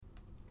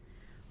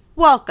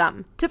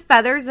Welcome to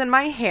Feathers in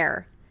My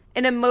Hair,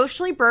 an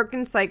Emotionally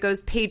Broken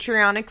Psycho's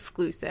Patreon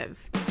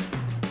exclusive.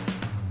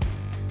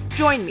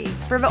 Join me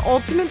for the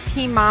ultimate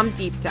teen mom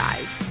deep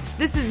dive.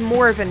 This is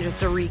more than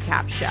just a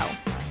recap show.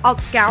 I'll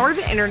scour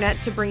the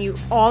internet to bring you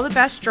all the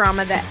best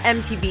drama that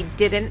MTV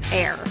didn't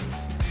air.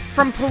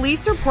 From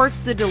police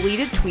reports to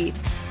deleted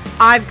tweets,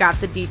 I've got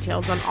the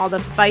details on all the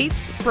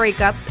fights,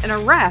 breakups, and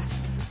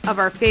arrests of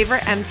our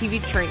favorite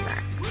MTV train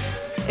wrecks.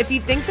 If you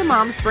think the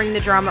moms bring the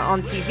drama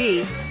on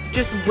TV,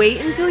 just wait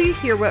until you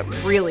hear what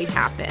really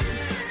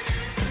happened.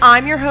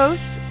 I'm your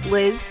host,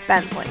 Liz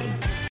Bentley.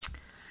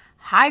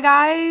 Hi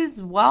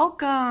guys,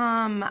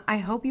 welcome. I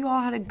hope you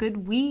all had a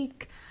good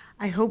week.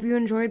 I hope you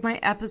enjoyed my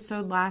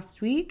episode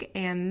last week.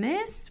 And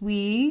this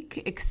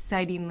week,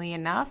 excitingly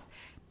enough,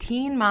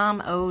 Teen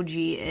Mom OG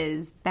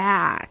is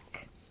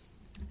back.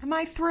 Am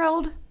I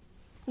thrilled?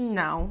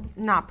 No,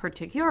 not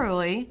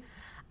particularly.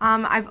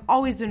 I've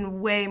always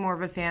been way more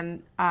of a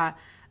fan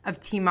of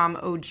Teen Mom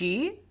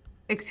OG.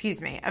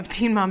 Of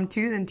Teen Mom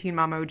 2 than Teen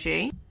Mom OG.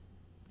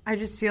 I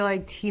just feel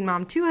like Teen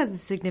Mom 2 has a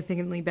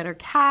significantly better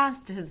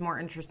cast. It has more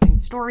interesting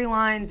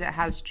storylines. It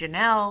has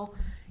Janelle.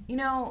 You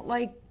know,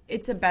 like,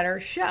 it's a better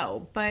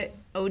show. But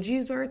OG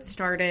is where it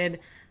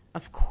started.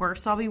 Of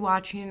course, I'll be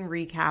watching and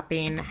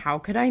recapping. How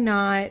could I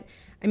not?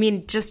 I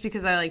mean, just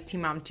because I like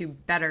Teen Mom 2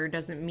 better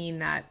doesn't mean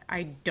that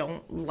I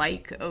don't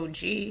like OG.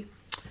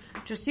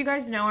 Just so you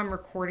guys know, I'm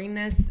recording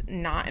this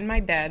not in my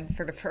bed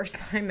for the first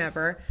time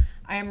ever.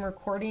 I am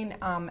recording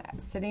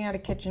sitting at a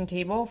kitchen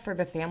table for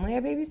the family I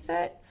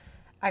babysit.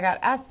 I got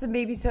asked to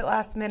babysit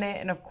last minute,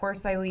 and of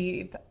course I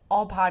leave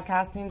all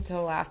podcasting to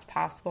the last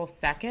possible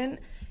second.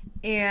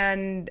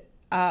 And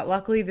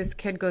luckily this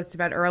kid goes to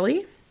bed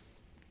early,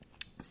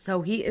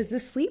 so he is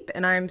asleep,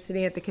 and I'm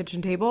sitting at the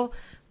kitchen table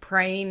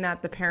praying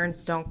that the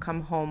parents don't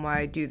come home while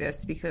I do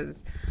this,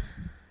 because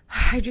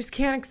I just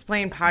can't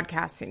explain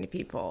podcasting to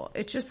people.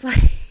 It's just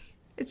like,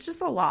 it's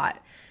just a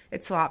lot.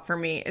 It's a lot for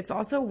me. It's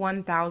also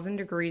 1,000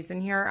 degrees in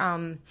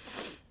here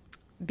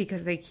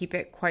because they keep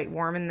it quite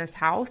warm in this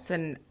house,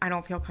 and I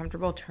don't feel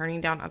comfortable turning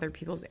down other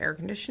people's air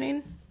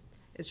conditioning.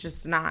 It's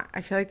just not,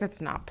 I feel like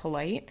that's not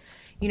polite.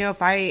 You know,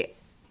 if I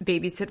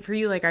babysit for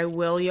you, like, I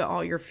will eat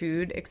all your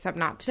food, except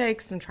not today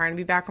because I'm trying to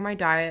be back on my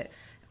diet.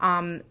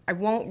 I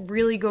won't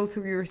really go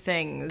through your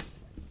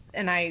things,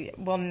 and I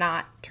will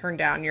not turn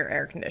down your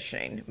air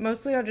conditioning.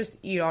 Mostly I'll just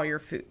eat all your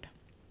food.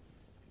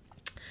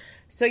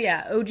 So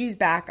yeah, OG's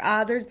back.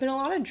 There's been a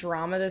lot of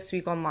drama this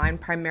week online,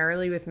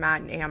 primarily with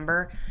Matt and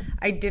Amber.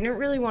 I didn't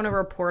really want to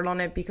report on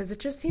it because it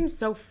just seems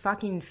so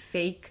fucking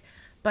fake.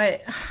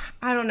 But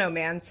I don't know,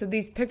 man. So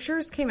these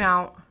pictures came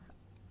out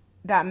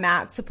that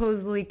Matt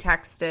supposedly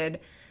texted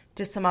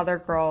to some other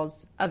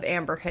girls of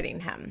Amber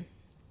hitting him.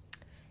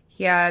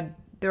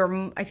 There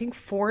were, I think,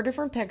 4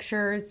 different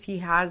pictures. He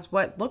has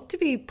what looked to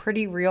be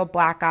pretty real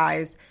black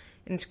eyes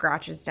and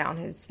scratches down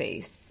his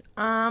face.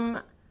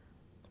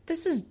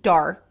 This is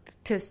dark,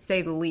 to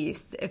say the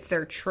least, if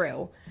they're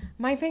true.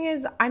 My thing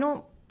is, I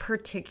don't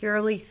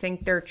particularly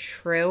think they're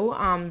true.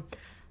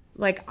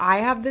 Like, I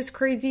have this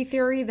crazy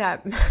theory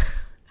that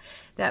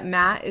that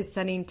Matt is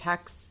sending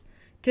texts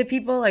to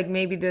people, like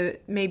maybe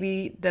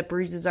the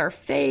bruises are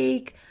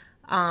fake.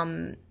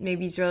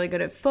 Maybe he's really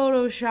good at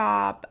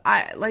Photoshop.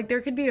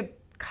 There could be a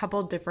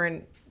couple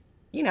different,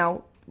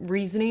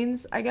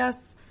 reasonings, I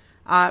guess,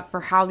 for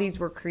how these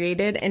were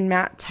created. And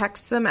Matt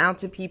texts them out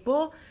to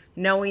people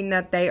knowing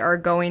that they are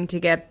going to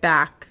get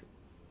back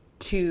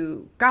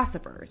to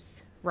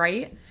gossipers,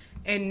 right?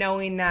 And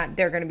knowing that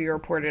they're going to be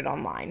reported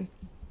online.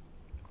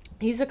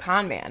 He's a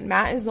con man.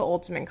 Matt is the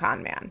ultimate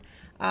con man.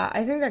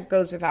 I think that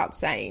goes without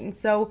saying.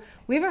 So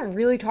we haven't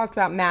really talked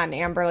about Matt and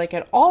Amber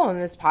at all on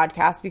this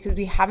podcast because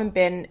we haven't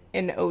been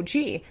in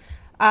OG.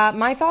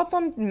 My thoughts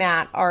on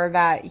Matt are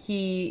that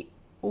he,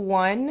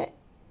 one,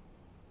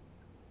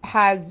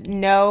 has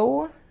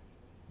no...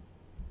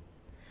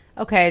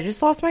 Okay, I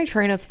just lost my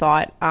train of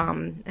thought,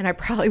 and I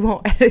probably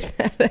won't edit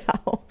that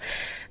out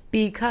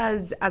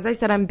because, as I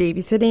said, I'm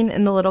babysitting,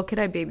 and the little kid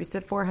I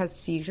babysit for has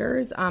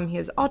seizures. He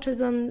has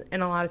autism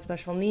and a lot of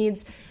special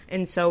needs,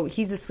 and so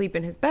he's asleep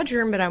in his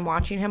bedroom, but I'm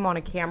watching him on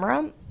a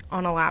camera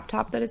on a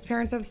laptop that his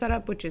parents have set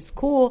up, which is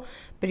cool,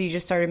 but he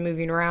just started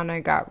moving around, and I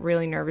got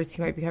really nervous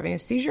he might be having a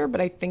seizure,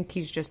 but I think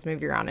he's just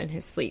moving around in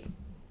his sleep.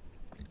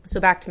 So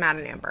back to Matt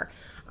and Amber.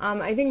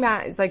 I think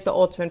Matt is, the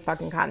ultimate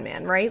fucking con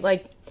man, right?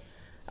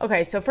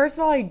 Okay, so first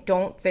of all, I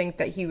don't think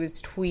that he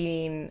was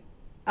tweeting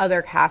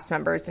other cast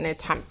members in an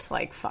attempt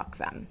to, fuck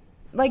them.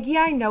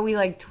 Yeah, I know he,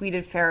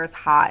 tweeted Farrah's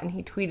hot, and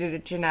he tweeted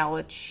at Janelle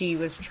that she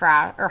was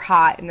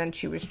hot, and then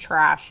she was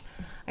trash.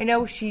 I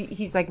know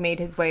he's, made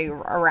his way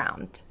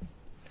around.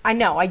 I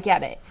know, I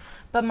get it.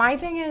 But my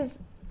thing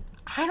is,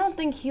 I don't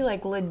think he,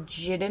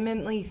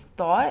 legitimately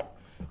thought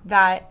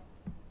that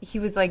he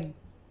was,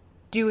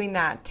 doing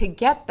that to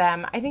get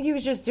them. I think he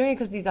was just doing it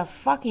because he's a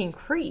fucking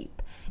creep.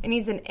 And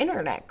he's an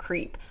internet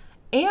creep.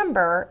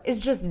 Amber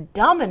is just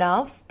dumb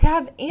enough to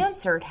have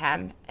answered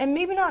him. And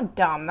maybe not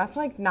dumb. That's,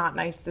 not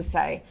nice to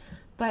say.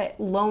 But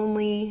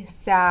lonely,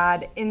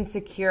 sad,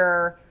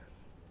 insecure,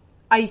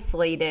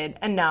 isolated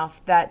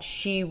enough that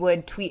she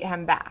would tweet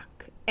him back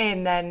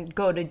and then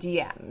go to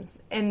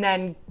DMs and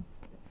then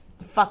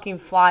fucking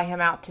fly him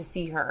out to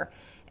see her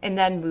and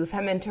then move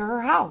him into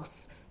her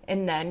house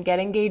and then get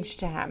engaged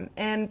to him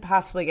and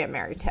possibly get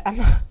married to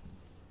him.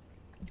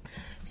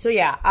 So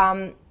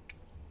yeah,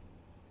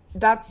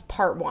 that's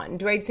part one.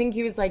 Do I think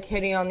he was like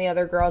hitting on the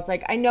other girls?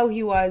 Like, I know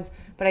he was,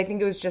 but I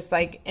think it was just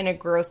like in a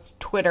gross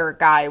Twitter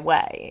guy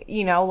way,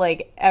 you know,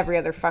 like every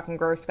other fucking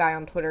gross guy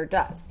on Twitter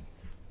does.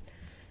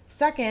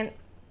 Second,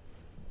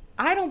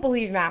 I don't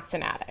believe Matt's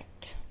an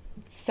addict.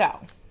 So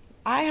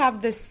I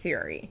have this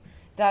theory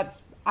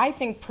that's, I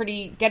think,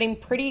 getting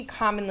pretty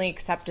commonly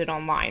accepted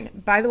online.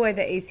 By the way,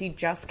 the AC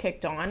just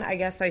kicked on. I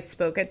guess I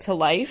spoke it to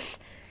life.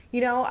 You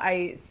know,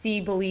 I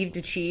see, believed,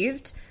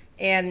 achieved,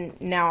 and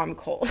now I'm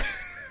cold.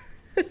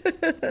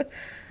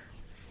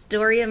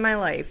 Story of my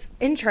life.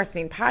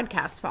 Interesting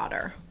podcast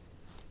fodder.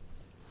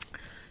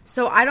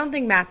 So I don't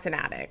think Matt's an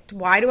addict.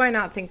 Why do I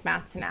not think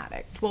Matt's an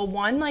addict? Well,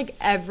 one, like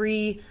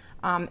every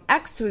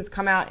ex who has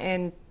come out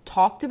and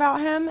talked about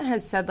him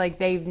has said like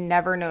they've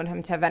never known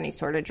him to have any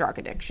sort of drug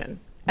addiction.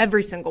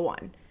 Every single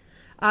one.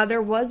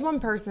 There was one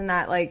person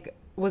that like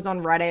was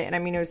on Reddit, and I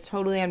mean it was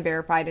totally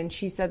unverified, and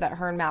she said that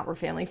her and Matt were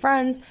family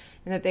friends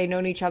and that they'd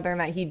known each other and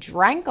that he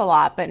drank a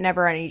lot but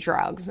never any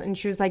drugs. And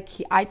she was like,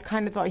 I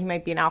kind of thought he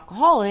might be an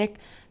alcoholic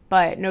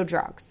but no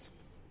drugs.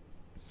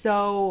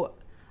 So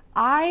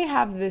I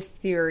have this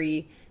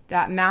theory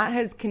that Matt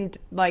has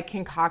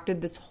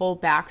concocted this whole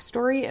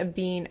backstory of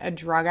being a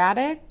drug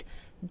addict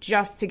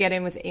just to get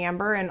in with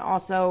Amber and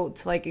also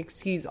to like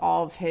excuse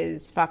all of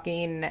his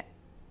fucking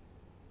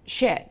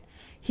shit.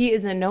 He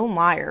is a known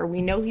liar.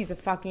 We know he's a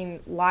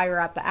fucking liar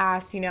at the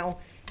ass. You know,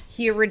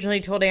 he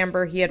originally told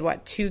Amber he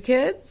had, 2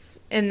 kids?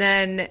 And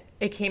then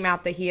it came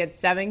out that he had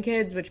 7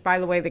 kids, which, by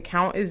the way, the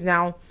count is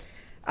now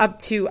up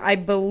to, I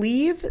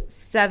believe,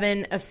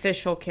 7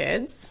 official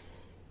kids.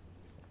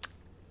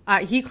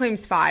 He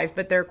claims 5,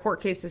 but there are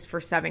court cases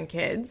for 7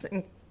 kids.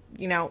 And,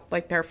 you know,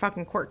 like, they're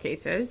fucking court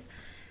cases.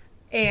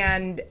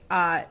 And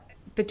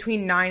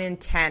between 9 and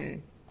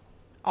 10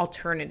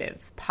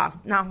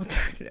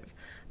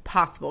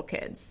 possible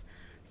kids.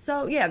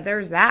 So yeah,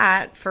 there's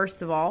that,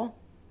 first of all.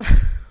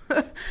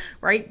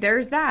 Right,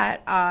 there's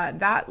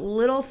that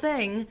little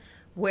thing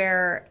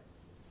where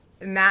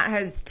Matt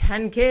has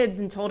 10 kids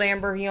and told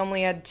Amber he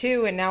only had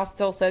 2 and now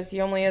still says he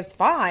only has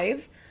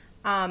 5.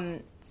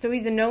 So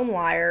he's a known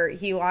liar.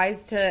 He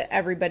lies to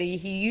everybody.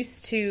 He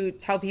used to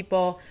tell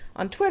people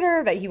on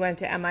Twitter that he went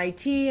to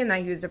MIT and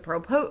that he was a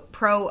pro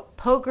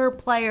poker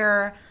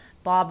player.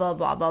 Blah, blah,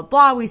 blah, blah,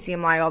 blah. We see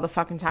him lie all the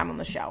fucking time on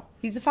the show.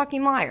 He's a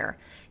fucking liar.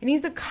 And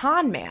he's a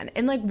con man.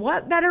 And, like,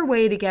 what better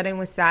way to get in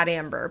with Sad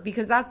Amber?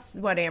 Because that's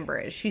what Amber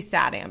is. She's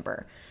Sad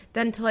Amber.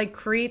 Than to, like,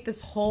 create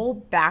this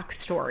whole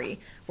backstory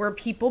where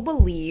people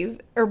believe,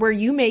 or where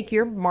you make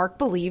your Mark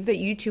believe that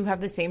you two have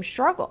the same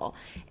struggle.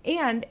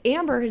 And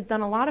Amber has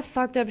done a lot of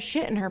fucked up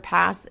shit in her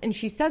past, and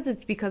she says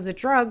it's because of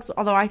drugs,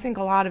 although I think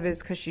a lot of it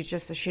is because she's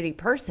just a shitty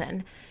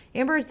person.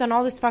 Amber has done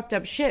all this fucked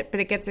up shit, but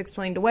it gets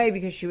explained away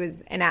because she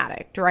was an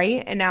addict,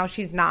 right? And now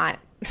she's not,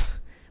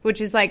 which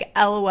is like,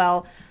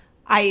 LOL.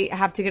 I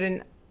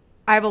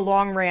have a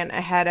long rant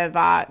ahead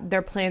of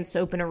their plans to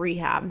open a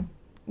rehab,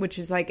 which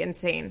is like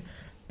insane.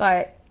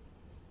 But,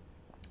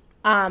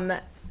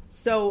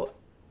 so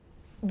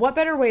what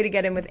better way to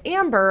get in with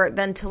Amber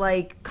than to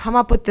like come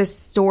up with this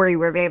story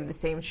where they have the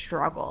same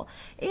struggle?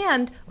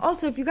 And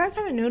also, if you guys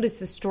haven't noticed,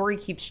 the story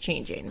keeps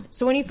changing.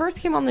 So when he first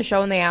came on the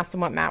show and they asked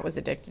him what Matt was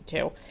addicted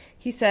to,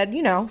 he said,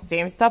 you know,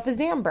 same stuff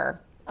as Amber.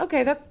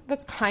 Okay,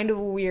 that's kind of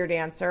a weird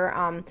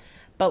answer.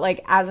 But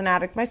like as an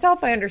addict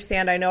myself, I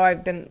understand. I know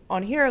I've been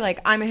on here, like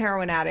I'm a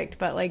heroin addict,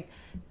 but like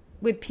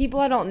with people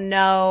I don't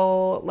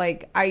know,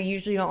 like I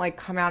usually don't like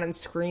come out and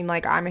scream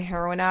like I'm a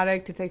heroin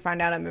addict if they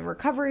find out I'm in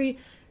recovery.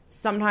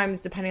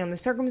 Sometimes, depending on the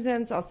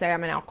circumstance, I'll say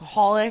I'm an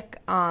alcoholic,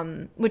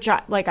 which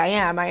I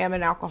am. I am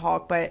an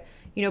alcoholic, but,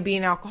 you know, being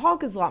an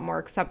alcoholic is a lot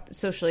more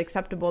socially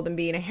acceptable than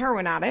being a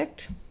heroin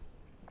addict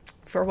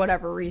for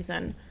whatever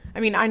reason.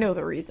 I mean, I know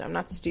the reason. I'm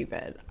not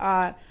stupid.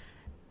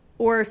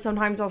 Or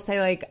sometimes I'll say,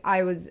 like,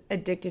 I was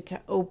addicted to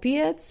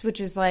opiates,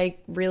 which is,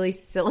 like, really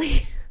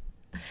silly.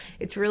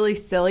 It's really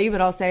silly, but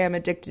I'll say I'm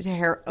addicted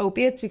to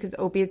opiates because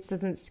opiates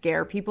doesn't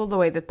scare people the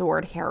way that the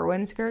word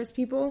heroin scares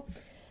people.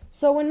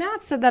 So when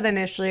Matt said that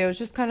initially, I was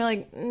just kind of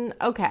like,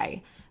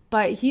 okay.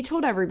 But he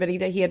told everybody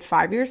that he had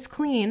 5 years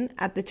clean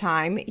at the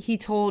time. He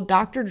told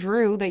Dr.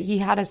 Drew that he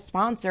had a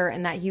sponsor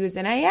and that he was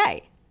in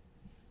AA.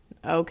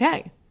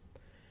 Okay.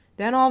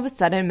 Then all of a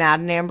sudden, Matt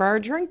and Amber are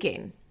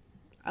drinking.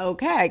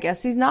 Okay, I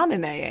guess he's not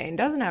in AA and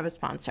doesn't have a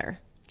sponsor.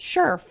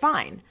 Sure,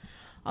 fine.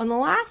 On the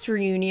last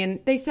reunion,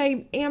 they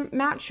say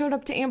Matt showed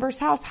up to Amber's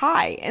house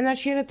high and that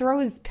she had to throw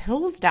his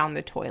pills down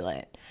the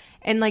toilet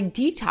and like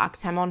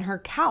detox him on her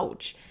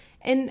couch.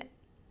 And,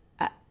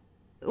 I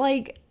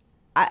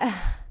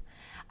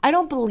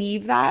don't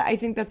believe that. I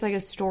think that's, like,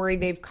 a story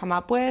they've come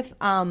up with.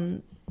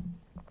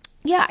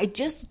 Yeah, I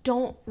just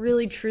don't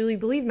really, truly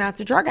believe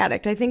Matt's a drug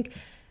addict. I think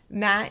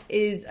Matt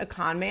is a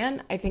con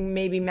man. I think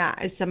maybe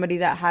Matt is somebody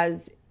that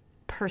has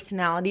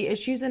personality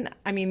issues, and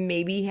I mean,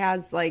 maybe he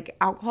has like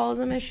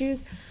alcoholism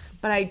issues,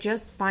 but I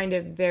just find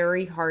it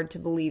very hard to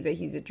believe that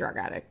he's a drug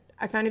addict.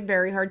 I find it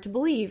very hard to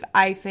believe.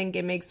 I think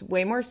it makes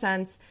way more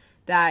sense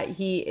that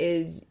he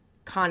is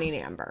conning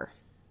Amber.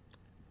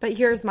 But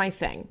here's my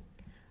thing.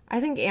 I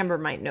think Amber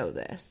might know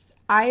this.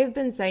 I have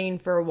been saying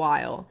for a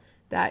while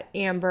that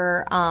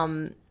Amber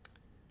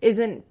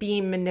isn't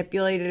being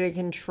manipulated or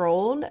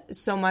controlled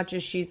so much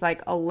as she's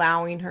like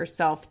allowing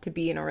herself to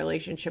be in a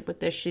relationship with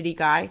this shitty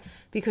guy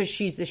because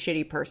she's a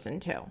shitty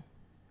person too.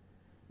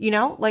 You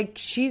know, like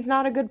she's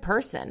not a good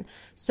person.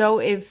 So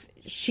if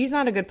she's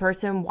not a good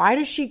person, why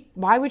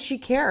would she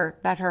care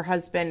that her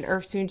husband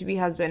or soon to be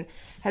husband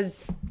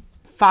has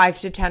 5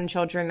 to 10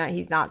 children that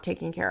he's not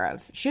taking care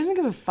of? She doesn't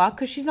give a fuck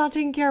because she's not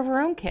taking care of her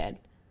own kid.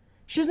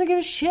 She doesn't give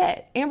a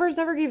shit. Amber's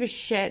never gave a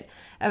shit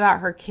about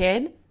her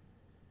kid,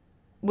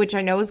 which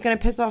I know is going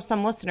to piss off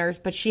some listeners,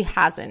 but she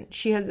hasn't.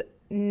 She has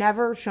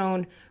never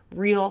shown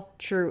real,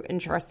 true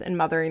interest in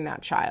mothering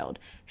that child.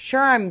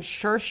 Sure, I'm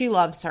sure she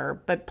loves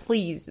her, but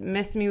please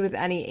miss me with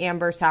any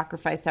Amber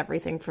sacrificed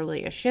everything for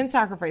Leah. She didn't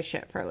sacrifice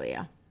shit for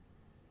Leah.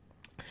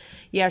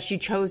 Yeah, she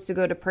chose to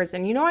go to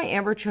prison. You know why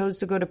Amber chose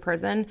to go to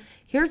prison?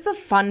 Here's the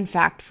fun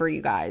fact for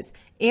you guys.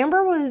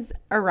 Amber was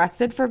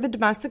arrested for the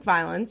domestic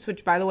violence,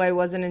 which, by the way,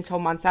 wasn't until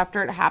months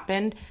after it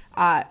happened.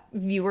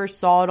 Viewers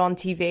saw it on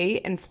TV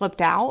and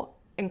flipped out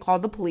and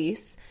called the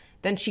police.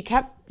 Then she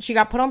got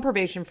put on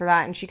probation for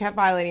that, and she kept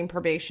violating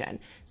probation.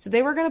 So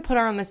they were going to put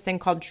her on this thing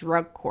called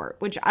drug court,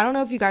 which I don't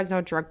know if you guys know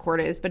what drug court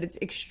is, but it's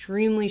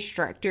extremely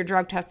strict. You're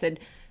drug tested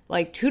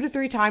like 2 to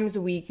 3 times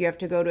a week. You have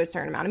to go to a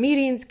certain amount of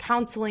meetings,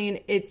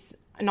 counseling. It's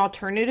an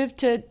alternative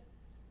to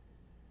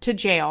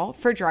jail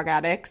for drug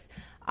addicts.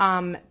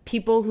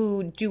 People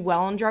who do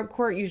well in drug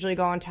court usually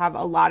go on to have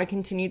a lot of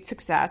continued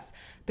success.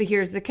 But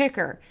here's the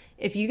kicker.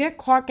 If you get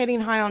caught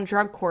getting high on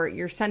drug court,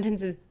 your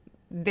sentence is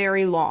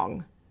very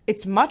long.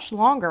 It's much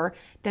longer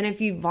than if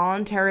you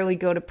voluntarily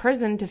go to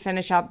prison to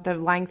finish out the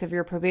length of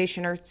your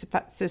probation or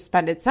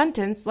suspended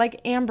sentence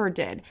like Amber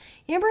did.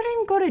 Amber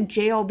didn't go to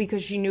jail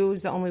because she knew it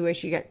was the only way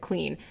she'd get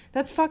clean.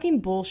 That's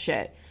fucking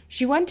bullshit.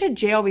 She went to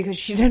jail because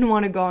she didn't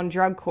want to go on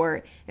drug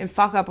court and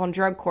fuck up on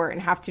drug court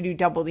and have to do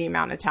double the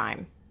amount of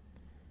time.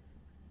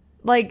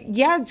 Like,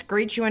 yeah, it's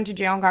great she went to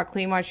jail and got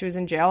clean while she was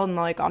in jail, and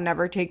like, I'll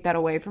never take that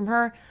away from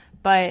her.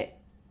 But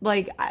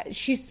like,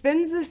 she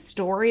spins this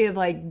story of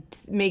like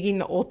making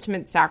the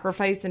ultimate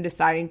sacrifice and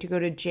deciding to go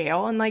to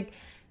jail, and like,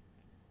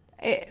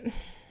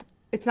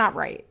 it's not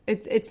right.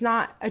 It's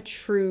not a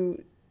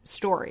true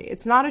story.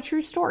 It's not a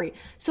true story.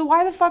 So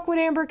why the fuck would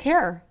Amber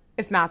care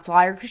if Matt's a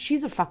liar? Because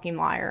she's a fucking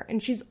liar,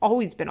 and she's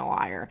always been a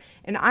liar.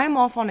 And I'm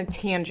off on a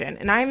tangent,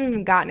 and I haven't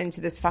even gotten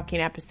into this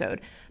fucking episode,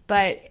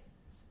 but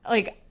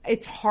like,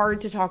 it's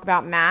hard to talk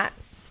about Matt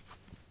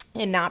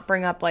and not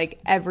bring up like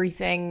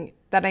everything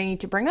that I need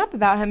to bring up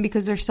about him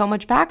because there's so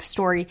much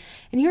backstory.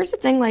 And here's the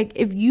thing, like,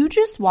 if you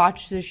just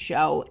watch this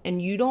show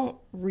and you don't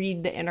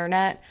read the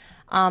internet,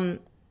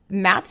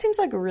 Matt seems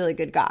like a really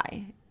good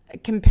guy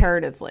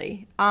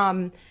comparatively.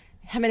 Him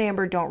and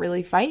Amber don't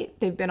really fight.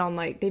 They've been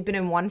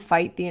in one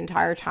fight the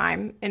entire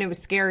time, and it was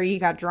scary. He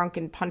got drunk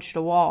and punched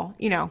a wall.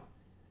 You know,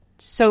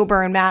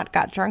 Sober Amber and Matt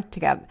got drunk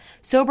together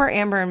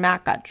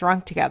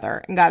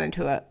and got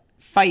into a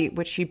fight,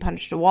 which he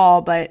punched a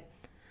wall. But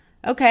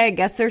okay, I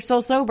guess they're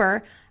still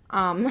sober.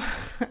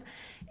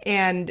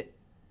 And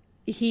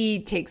he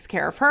takes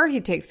care of her. He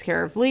takes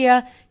care of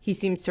Leah. He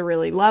seems to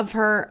really love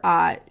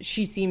her.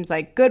 She seems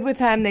like good with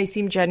him. They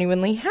seem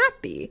genuinely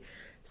happy.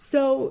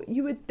 So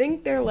you would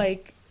think they're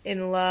like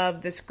in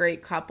love, this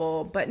great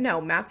couple, but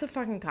no, Matt's a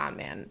fucking con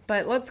man.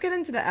 But let's get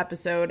into the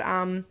episode.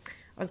 I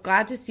was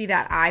glad to see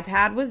that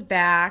iPad was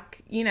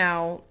back, you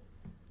know,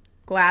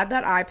 glad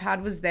that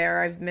iPad was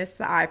there. I've missed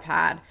the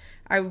iPad.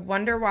 I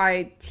wonder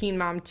why Teen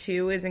Mom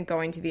 2 isn't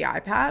going to the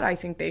iPad. I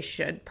think they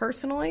should,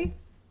 personally.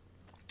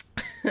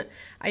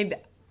 I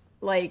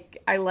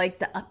like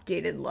the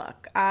updated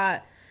look.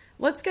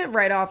 Let's get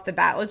right off the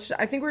bat.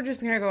 I think we're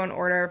just going to go in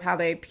order of how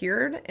they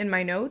appeared in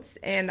my notes,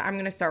 and I'm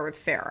going to start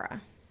with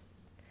Farrah.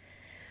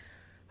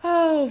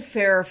 Oh,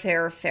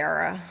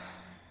 Farrah.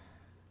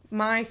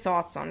 My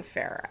thoughts on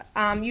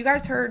Farrah. You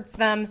guys heard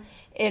them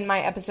in my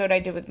episode I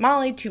did with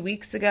Molly 2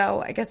 weeks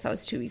ago. I guess that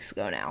was 2 weeks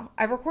ago now.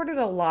 I've recorded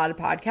a lot of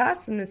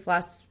podcasts in this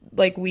last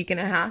like week and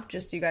a half,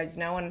 just so you guys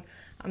know, and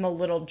I'm a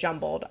little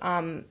jumbled.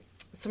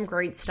 Some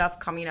great stuff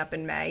coming up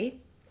in May,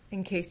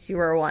 in case you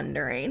were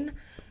wondering.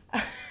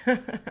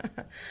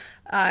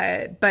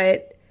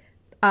 But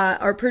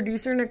our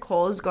producer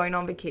Nicole is going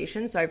on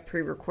vacation, so I've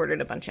pre-recorded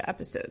a bunch of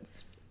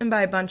episodes. And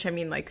by a bunch, I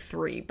mean like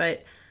 3.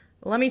 But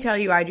let me tell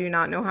you, I do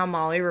not know how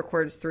Molly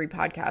records 3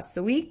 podcasts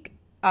a week,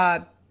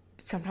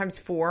 sometimes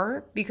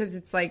 4, because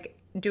it's like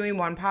doing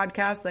one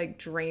podcast like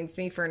drains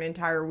me for an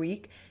entire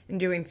week, and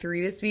doing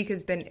 3 this week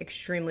has been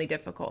extremely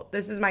difficult.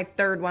 This is my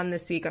 3rd one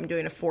this week. I'm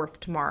doing a 4th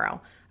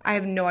tomorrow. I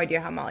have no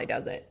idea how Molly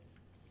does it.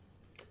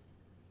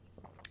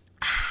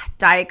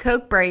 Diet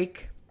Coke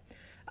break.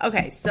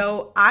 Okay,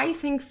 so I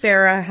think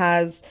Farrah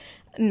has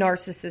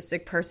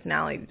narcissistic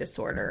personality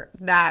disorder,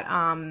 that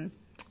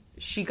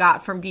she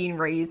got from being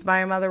raised by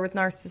a mother with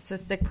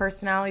narcissistic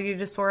personality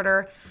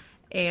disorder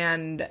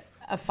and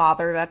a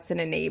father that's an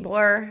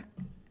enabler.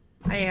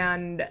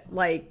 And,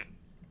 like,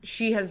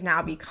 she has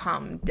now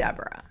become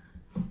Deborah,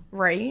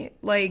 right?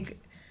 Like,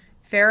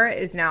 Farrah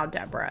is now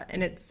Deborah,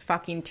 and it's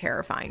fucking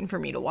terrifying for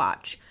me to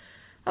watch.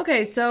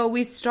 Okay, so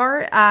we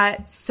start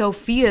at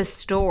Sophia's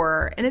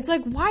store, and it's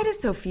like, why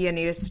does Sophia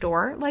need a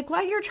store? Like,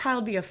 let your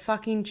child be a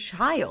fucking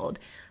child.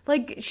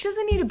 Like, she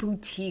doesn't need a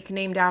boutique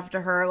named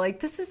after her. Like,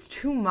 this is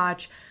too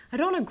much. I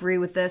don't agree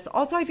with this.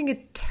 Also, I think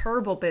it's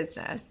terrible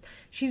business.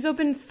 She's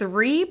opened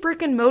 3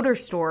 brick and mortar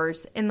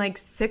stores in, like,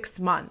 6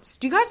 months.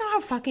 Do you guys know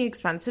how fucking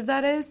expensive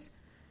that is?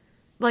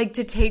 Like,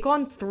 to take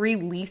on 3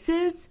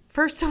 leases,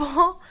 first of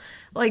all?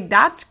 Like,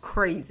 that's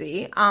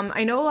crazy.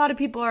 I know a lot of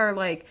people are,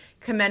 like,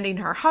 commending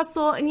her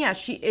hustle. And yes,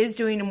 she is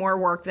doing more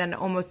work than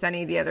almost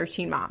any of the other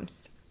teen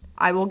moms.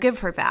 I will give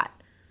her that.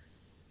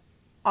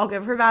 I'll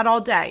give her that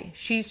all day.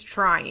 She's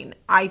trying.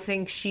 I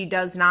think she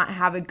does not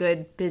have a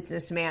good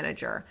business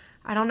manager.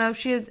 I don't know if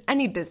she has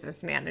any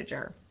business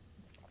manager.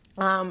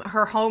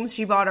 Her homes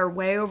she bought are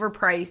way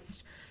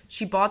overpriced.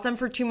 She bought them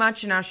for too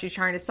much, and now she's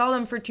trying to sell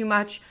them for too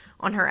much.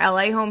 On her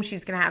LA home,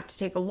 she's going to have to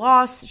take a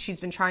loss. She's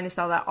been trying to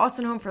sell that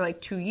Austin home for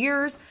like 2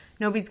 years.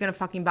 Nobody's going to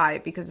fucking buy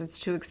it because it's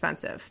too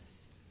expensive.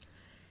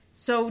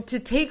 So to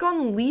take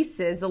on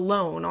leases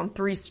alone on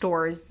 3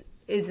 stores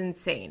is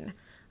insane.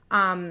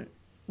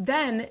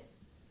 Then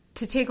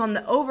to take on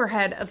the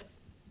overhead of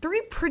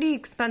 3 pretty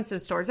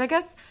expensive stores. I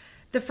guess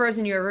the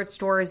frozen yogurt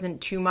store isn't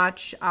too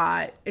much.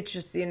 It's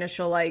just the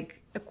initial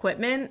like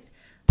equipment.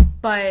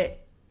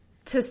 But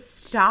to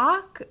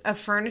stock a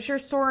furniture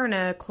store and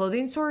a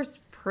clothing store is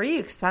pretty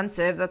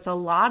expensive. That's a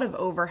lot of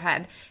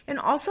overhead. And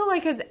also,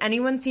 like, has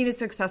anyone seen a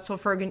successful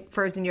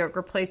frozen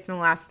yogurt place in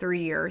the last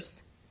 3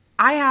 years?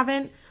 I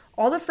haven't.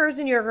 All the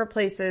frozen yogurt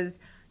places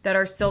that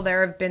are still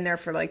there have been there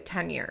for like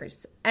 10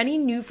 years. Any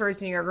new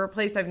frozen yogurt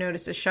place I've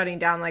noticed is shutting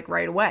down like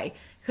right away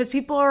because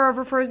people are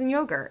over frozen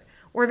yogurt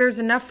or there's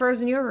enough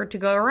frozen yogurt to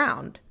go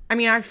around. I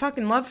mean, I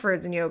fucking love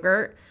frozen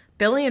yogurt.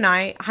 Billy and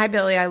I, hi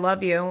Billy, I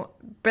love you.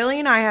 Billy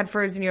and I had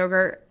frozen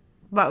yogurt,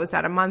 what was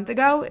that, a month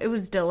ago? It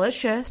was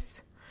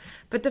delicious.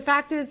 But the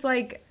fact is,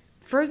 like,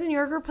 frozen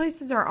yogurt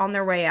places are on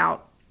their way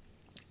out.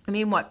 I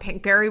mean, what,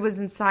 Pinkberry was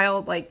in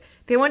style? Like,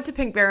 they went to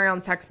Pinkberry on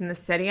Sex and the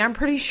City, I'm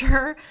pretty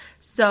sure.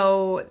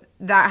 So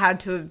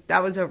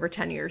that was over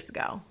 10 years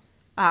ago.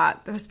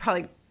 That was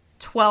probably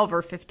 12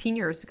 or 15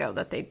 years ago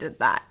that they did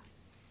that.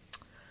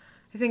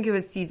 I think it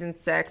was season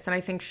 6, and I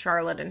think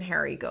Charlotte and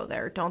Harry go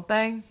there, don't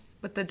they?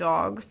 With the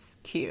dogs.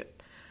 Cute.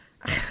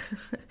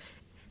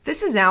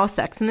 This is now a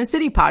Sex and the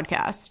City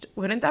podcast.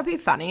 Wouldn't that be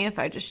funny if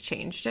I just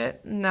changed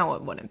it? No,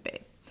 it wouldn't be.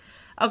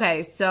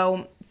 Okay,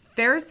 so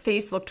Farrah's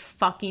face looked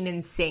fucking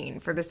insane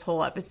for this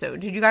whole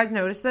episode. Did you guys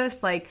notice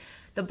this? Like,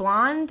 the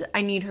blonde,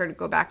 I need her to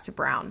go back to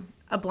brown.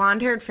 A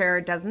blonde-haired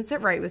Farrah doesn't sit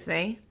right with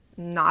me.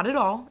 Not at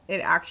all. It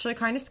actually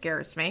kind of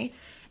scares me.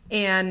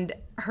 And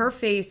her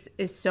face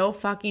is so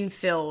fucking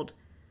filled.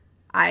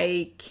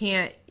 I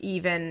can't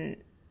even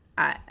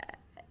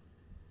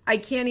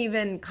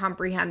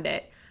comprehend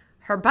it.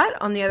 Her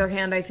butt, on the other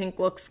hand, I think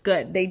looks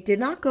good. They did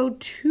not go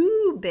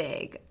too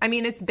big. I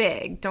mean, it's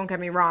big, don't get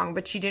me wrong,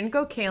 but she didn't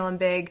go Kaylin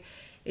big.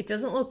 It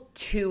doesn't look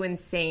too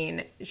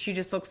insane. She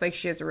just looks like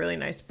she has a really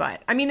nice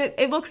butt. I mean,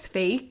 it looks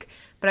fake,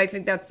 but I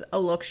think that's a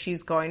look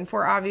she's going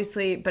for,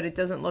 obviously, but it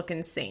doesn't look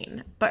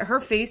insane. But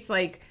her face,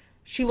 like,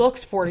 she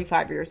looks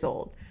 45 years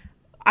old.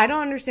 I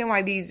don't understand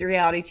why these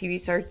reality TV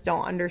stars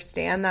don't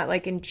understand that,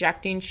 like,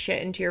 injecting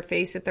shit into your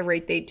face at the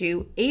rate they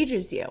do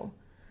ages you.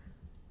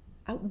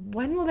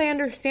 When will they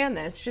understand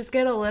this? Just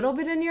get a little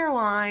bit in your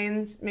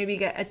lines, maybe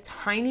get a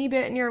tiny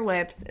bit in your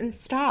lips, and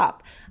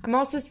stop. I'm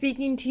also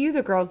speaking to you,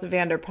 the girls of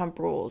Vanderpump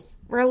Rules.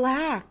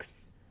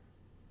 Relax.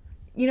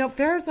 You know,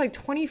 Farrah's like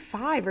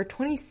 25 or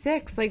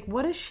 26. Like,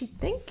 what is she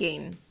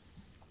thinking?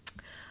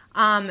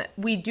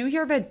 We do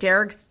hear that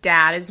Derek's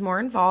dad is more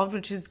involved,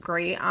 which is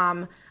great.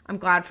 I'm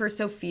glad for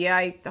Sophia.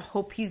 I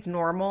hope he's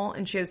normal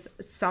and she has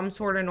some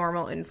sort of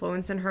normal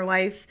influence in her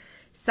life.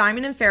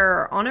 Simon and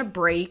Farrah are on a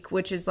break,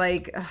 which is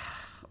like,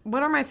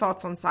 what are my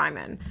thoughts on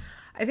Simon?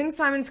 I think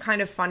Simon's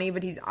kind of funny,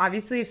 but he's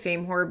obviously a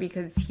fame whore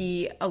because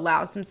he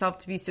allows himself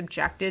to be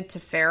subjected to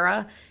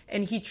Farrah,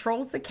 and he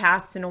trolls the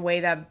cast in a way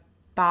that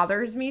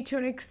bothers me to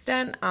an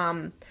extent.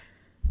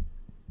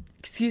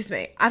 Excuse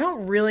me. I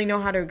don't really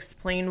know how to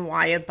explain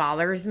why it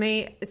bothers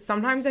me.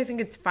 Sometimes I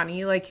think it's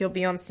funny, like he'll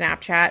be on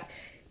Snapchat,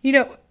 you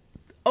know,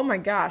 oh my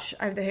gosh,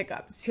 I have the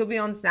hiccups. He'll be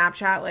on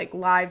Snapchat, like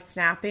live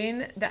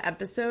snapping the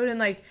episode, and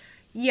like,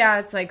 yeah,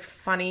 it's like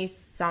funny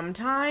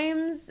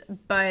sometimes,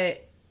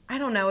 but I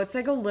don't know. It's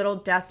like a little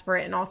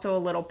desperate and also a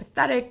little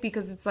pathetic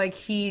because it's like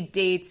he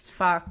dates,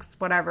 fucks,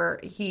 whatever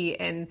he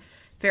and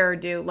Farrah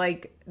do,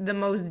 like the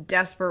most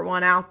desperate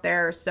one out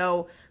there.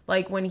 So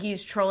like when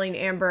he's trolling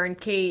Amber and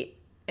Kate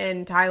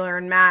and Tyler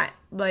and Matt,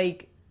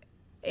 like,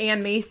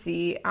 and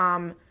Macy,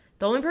 the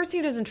only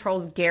person he doesn't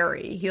troll is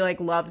Gary. He like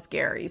loves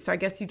Gary. So I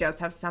guess he does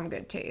have some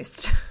good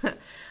taste.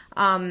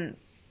 The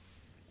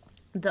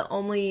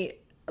only,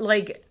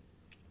 like,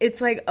 it's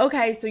like,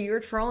 okay, so you're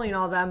trolling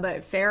all them,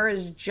 but Farrah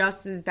is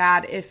just as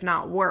bad, if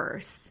not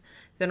worse,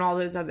 than all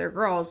those other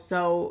girls.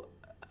 So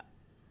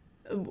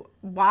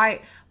why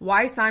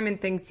Simon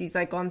thinks he's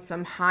like on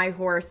some high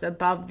horse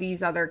above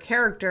these other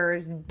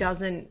characters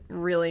doesn't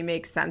really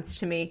make sense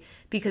to me,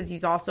 because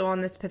he's also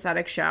on this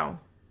pathetic show.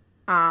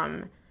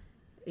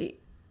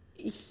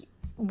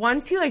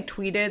 Once he like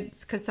tweeted,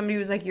 because somebody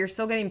was like, you're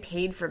still getting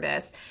paid for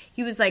this,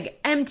 he was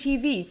like,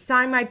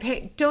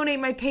 MTV, donate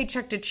my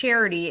paycheck to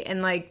charity,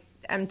 and like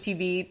the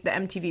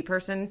MTV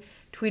person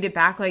tweeted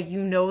back like,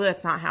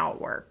 that's not how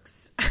it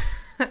works.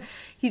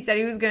 He said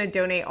he was going to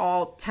donate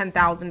all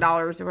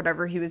 $10,000 or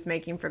whatever he was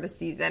making for the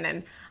season,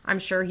 and I'm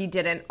sure he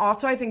didn't.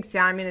 Also, I think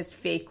Simon is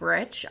fake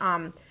rich.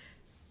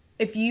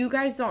 If you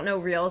guys don't know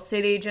real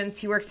estate agents,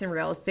 he works in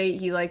real estate.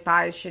 He like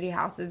buys shitty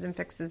houses and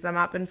fixes them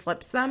up and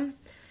flips them.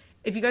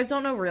 If you guys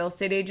don't know real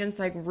estate agents,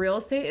 like real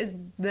estate is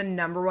the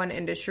number one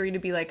industry to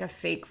be like a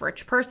fake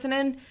rich person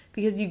in,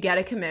 because you get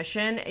a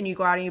commission and you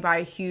go out and you buy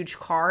a huge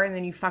car and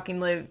then you fucking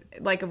live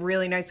like a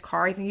really nice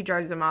car. I think he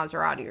drives a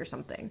Maserati or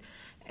something.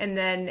 And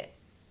then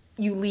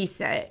you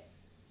lease it.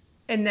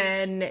 And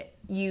then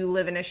you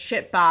live in a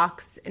shit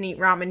box and eat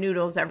ramen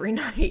noodles every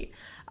night.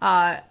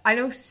 I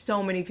know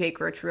so many fake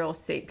rich real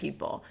estate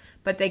people,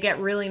 but they get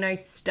really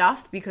nice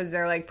stuff because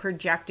they're like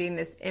projecting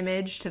this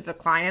image to the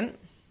client.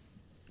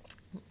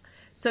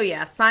 So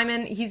yeah,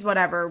 Simon, he's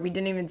whatever. We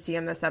didn't even see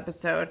him this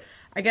episode.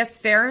 I guess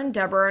Farrah and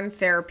Deborah are in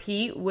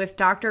therapy with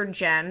Dr.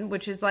 Jen,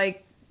 which is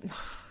like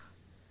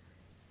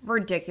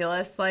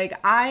ridiculous.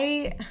 Like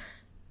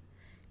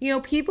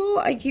people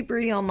I keep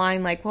reading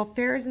online like, well,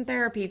 Farrah's in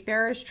therapy,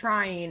 Farrah's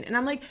trying. And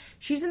I'm like,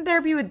 she's in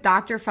therapy with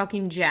Dr.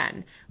 fucking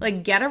Jen.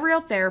 Like, get a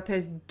real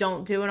therapist.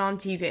 Don't do it on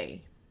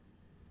TV.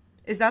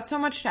 Is that so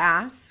much to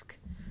ask?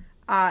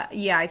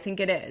 Yeah, I think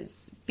it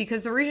is.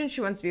 Because the reason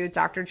she wants to be with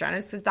Dr. Jen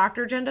is because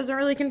Dr. Jen doesn't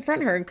really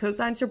confront her and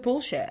co-signs her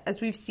bullshit,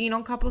 as we've seen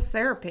on couples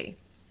therapy.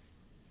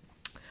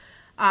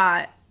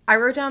 I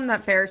wrote down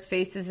that Farrah's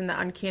face is in the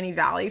uncanny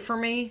valley for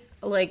me.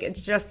 Like,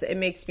 it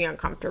makes me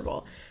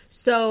uncomfortable.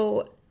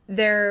 So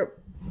they're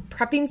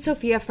prepping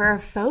Sophia for a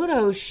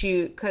photo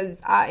shoot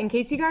because, in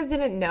case you guys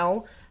didn't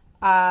know,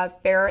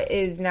 Farrah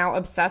is now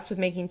obsessed with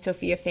making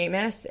Sophia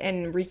famous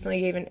and recently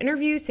gave an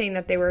interview saying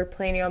that they were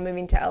planning on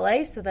moving to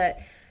LA so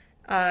that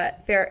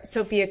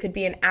Sophia could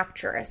be an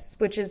actress,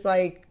 which is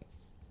like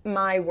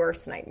my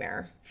worst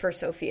nightmare for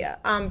Sophia.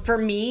 For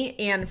me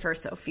and for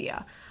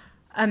Sophia.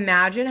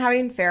 Imagine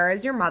having Farrah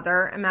as your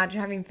mother. Imagine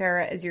having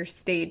Farrah as your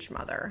stage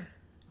mother.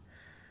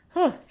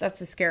 Oh,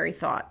 that's a scary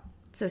thought.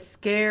 It's a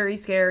scary,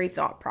 scary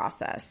thought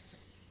process.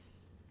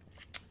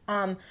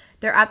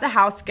 They're at the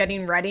house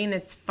getting ready, and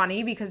it's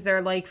funny because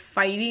they're like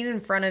fighting in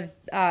front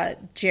of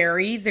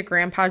Jerry, the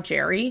grandpa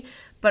Jerry,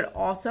 but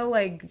also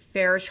like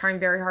Farrah's trying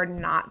very hard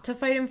not to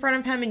fight in front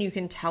of him, and you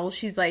can tell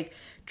she's like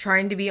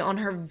trying to be on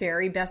her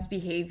very best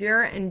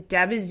behavior, and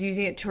Deb is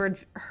using it toward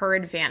her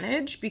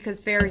advantage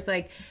because Farrah's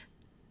like,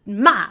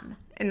 Mom,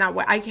 in that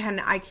way. I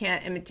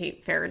can't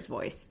imitate Farrah's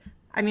voice.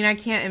 I mean, I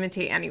can't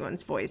imitate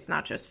anyone's voice,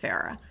 not just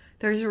Farrah.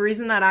 There's a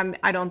reason that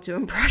I don't do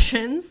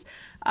impressions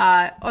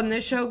on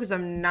this show because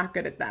I'm not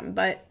good at them.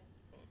 But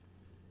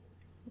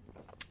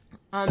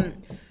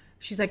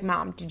she's like,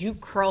 Mom, did you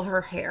curl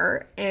her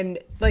hair? And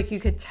like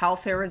you could tell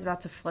Farrah was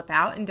about to flip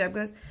out. And Deb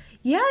goes,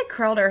 yeah, I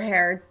curled her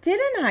hair.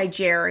 Didn't I,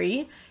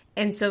 Jerry?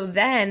 And so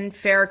then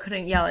Farrah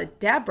couldn't yell at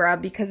Deborah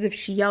because if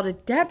she yelled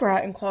at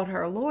Deborah and called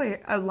her a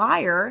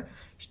liar,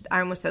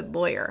 I almost said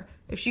lawyer.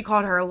 If she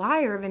called her a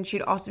liar, then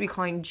she'd also be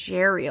calling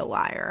Jerry a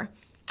liar.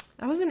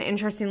 That was an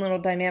interesting little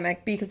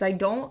dynamic because I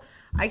can't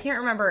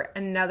remember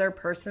another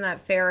person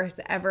that Farrah has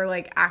ever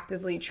like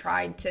actively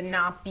tried to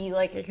not be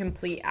like a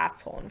complete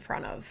asshole in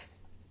front of.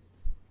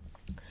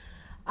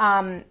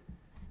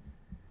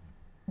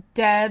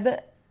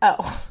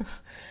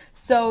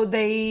 So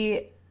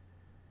they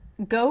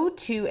go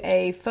to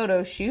a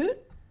photo shoot,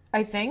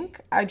 I think.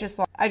 I just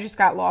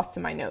got lost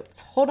in my notes.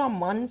 Hold on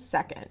one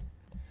second.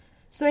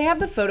 So they have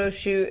the photo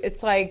shoot.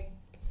 It's like,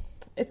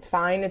 it's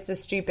fine. It's a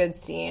stupid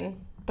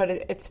scene, but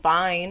it's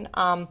fine.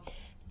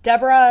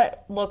 Deborah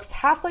looks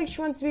half like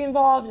she wants to be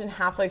involved and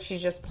half like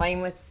she's just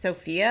playing with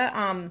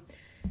Sophia.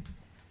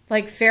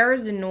 Like,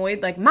 Farrah's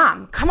annoyed, like,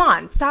 Mom, come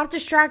on, stop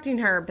distracting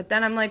her. But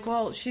then I'm like,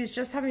 well, she's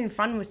just having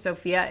fun with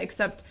Sophia,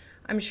 except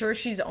I'm sure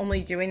she's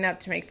only doing that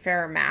to make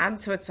Farrah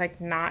mad, so it's,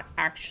 like, not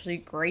actually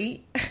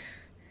great.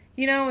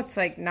 It's,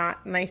 like,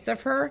 not nice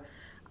of her.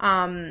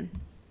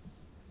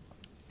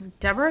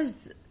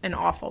 Deborah's an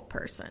awful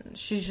person.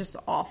 She's just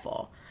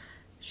awful.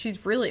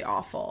 She's really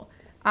awful.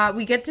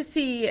 We get to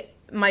see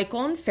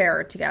Michael and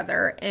Farrah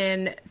together,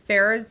 and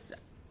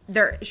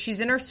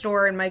she's in her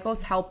store, and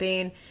Michael's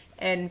helping,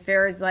 and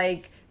Farrah's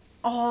like,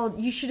 oh,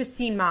 you should have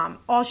seen Mom.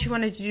 All she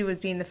wanted to do was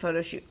be in the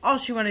photo shoot. All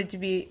she wanted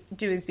to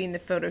do is be in the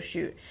photo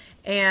shoot.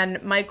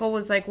 And Michael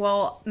was like,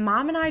 well,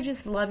 Mom and I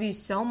just love you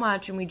so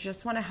much, and we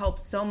just want to help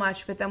so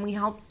much, but then we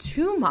help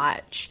too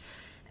much.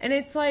 And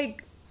it's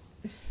like,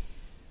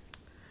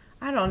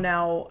 I don't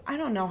know. I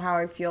don't know how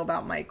I feel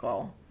about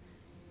Michael.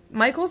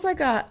 Michael's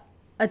like a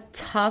a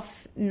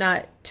tough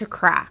nut to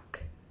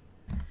crack.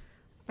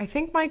 I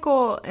think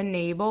Michael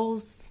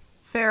enables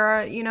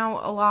Farrah,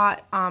 a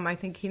lot. I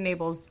think he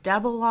enables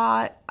Deb a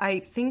lot. I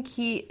think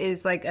he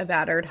is like a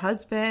battered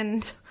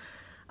husband.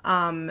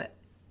 I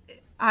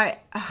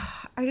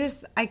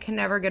can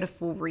never get a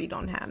full read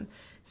on him.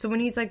 So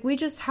when he's like, we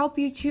just help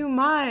you too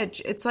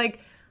much, it's like,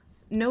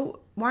 no,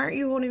 why aren't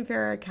you holding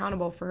Farrah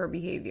accountable for her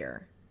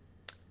behavior?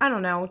 I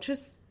don't know.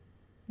 Just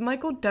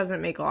Michael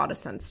doesn't make a lot of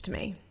sense to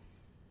me.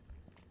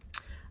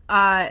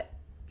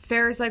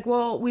 Farrah's like,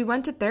 well, we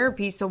went to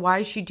therapy, so why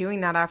is she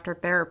doing that after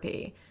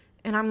therapy?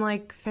 And I'm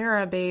like,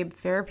 Farrah, babe,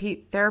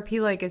 therapy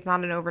like is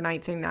not an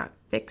overnight thing that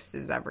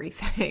fixes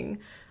everything.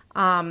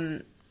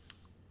 Our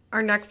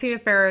next scene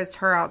of Farrah is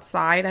her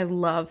outside. I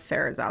love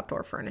Farrah's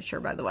outdoor furniture,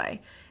 by the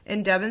way.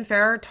 And Deb and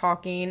Farrah are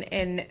talking,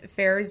 and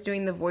Farrah's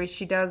doing the voice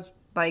she does,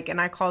 like,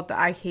 and I call it the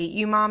I hate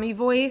you mommy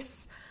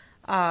voice.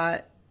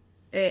 I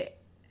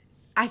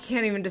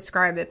can't even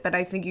describe it, but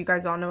I think you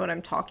guys all know what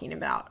I'm talking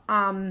about.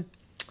 Farrah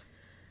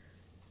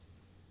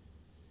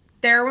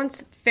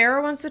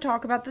wants to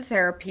talk about the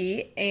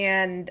therapy,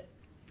 and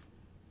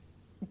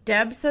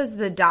Deb says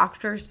the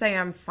doctors say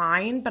I'm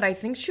fine, but I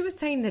think she was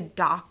saying the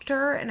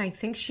doctor, and I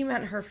think she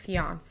meant her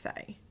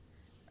fiance,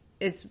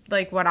 is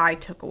like what I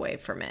took away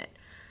from it.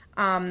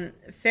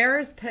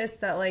 Farrah's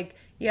pissed that, like,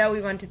 yeah, we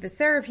went to this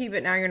therapy,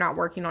 but now you're not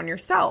working on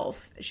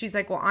yourself. She's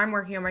like, well, I'm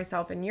working on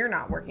myself and you're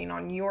not working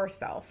on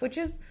yourself, which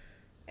is,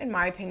 in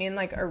my opinion,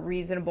 like a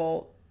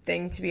reasonable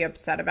thing to be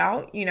upset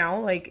about.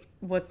 Like,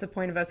 what's the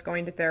point of us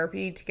going to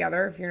therapy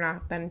together if you're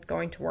not then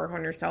going to work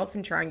on yourself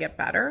and try and get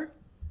better?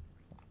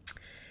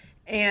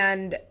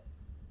 And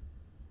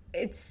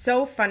it's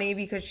so funny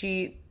because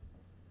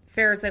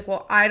Farrah's like,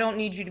 well, I don't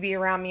need you to be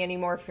around me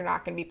anymore if you're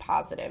not going to be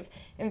positive.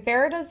 And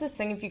Farrah does this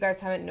thing, if you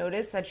guys haven't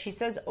noticed, that she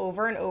says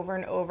over and over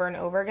and over and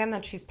over again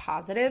that she's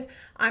positive.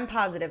 I'm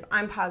positive.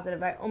 I'm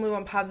positive. I only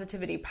want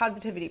positivity,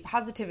 positivity,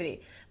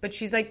 positivity. But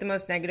she's like the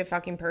most negative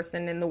fucking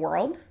person in the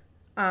world,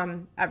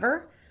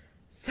 ever.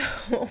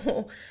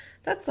 So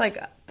that's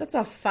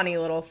a funny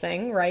little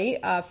thing,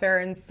 right?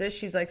 Farrah insists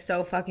she's like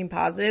so fucking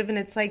positive, and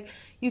it's like,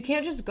 you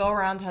can't just go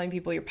around telling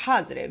people you're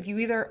positive. You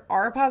either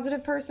are a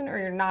positive person or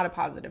you're not a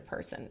positive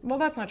person. Well,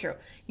 that's not true.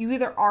 You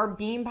either are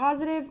being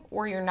positive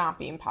or you're not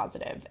being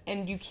positive.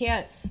 And you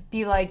can't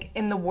be like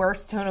in the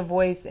worst tone of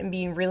voice and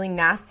being really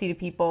nasty to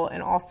people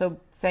and also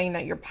saying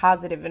that you're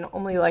positive and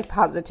only like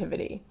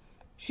positivity.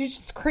 She's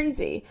just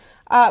crazy.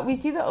 We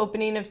see the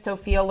opening of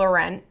Sophia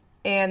Loren,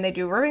 and they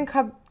do a ribbon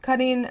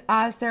cutting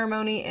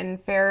ceremony,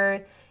 and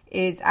Farrah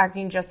is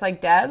acting just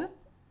like Deb,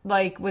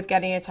 like with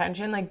getting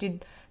attention. Like,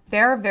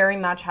 Farrah very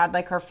much had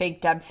like her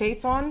fake Deb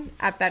face on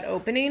at that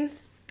opening.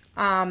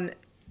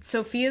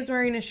 Sophia's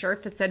wearing a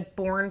shirt that said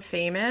Born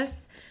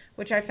Famous,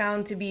 which I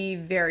found to be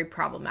very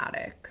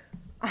problematic.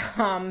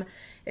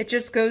 It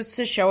just goes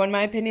to show, in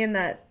my opinion,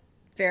 that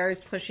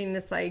Farrah's pushing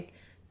this like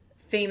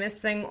famous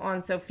thing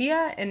on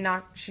Sophia, and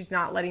she's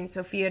not letting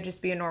Sophia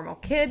just be a normal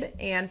kid.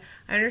 And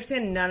I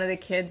understand none of the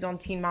kids on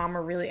Teen Mom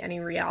are really any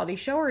reality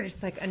show, or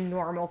just like a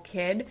normal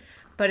kid.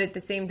 But at the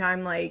same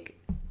time, like,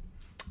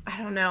 I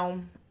don't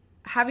know,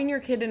 having your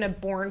kid in a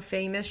Born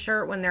Famous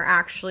shirt when they're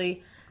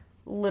actually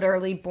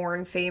literally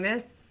born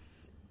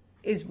famous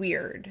is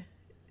weird.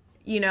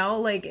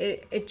 Like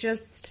it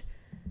just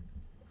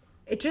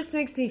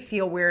makes me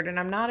feel weird, and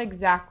I'm not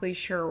exactly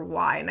sure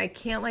why, and I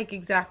can't like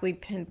exactly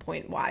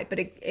pinpoint why, but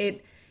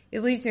it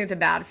leaves me with a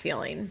bad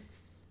feeling.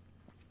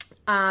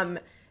 Then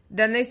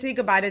they say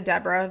goodbye to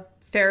Deborah.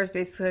 Farrah's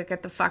basically like,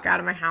 get the fuck out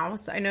of my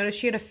house. I noticed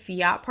she had a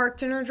Fiat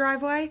parked in her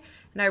driveway,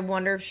 and I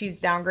wonder if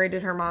she's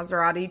downgraded her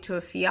Maserati to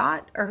a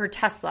Fiat, or her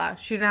Tesla.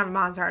 She didn't have a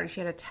Maserati,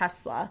 she had a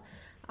Tesla.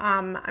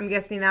 I'm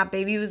guessing that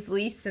baby was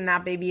leased, and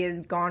that baby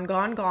is gone.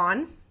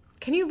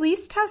 Can you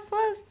lease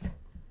Teslas?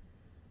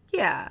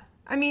 Yeah.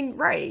 I mean,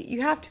 right.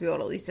 You have to be able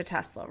to lease a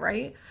Tesla,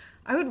 right?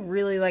 I would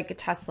really like a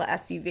Tesla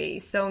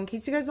SUV. So in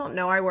case you guys don't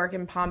know, I work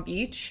in Palm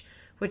Beach,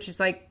 which is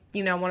like,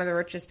 one of the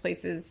richest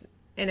places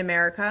in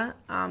America.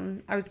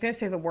 I was going to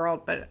say the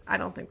world, but I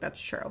don't think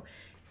that's true.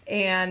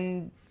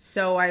 And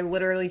so I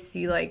literally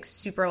see like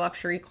super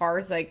luxury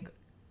cars. Like,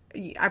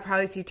 I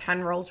probably see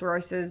 10 Rolls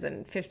Royces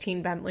and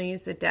 15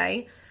 Bentleys a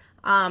day,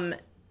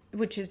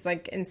 which is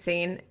like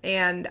insane.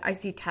 And I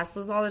see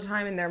Teslas all the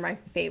time, and they're my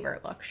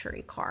favorite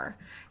luxury car.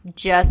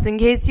 Just in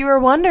case you were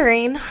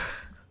wondering,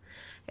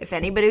 if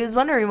anybody was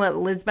wondering what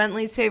Liz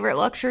Bentley's favorite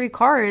luxury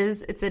car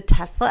is, it's a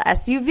Tesla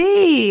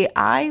SUV.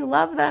 I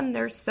love them.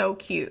 They're so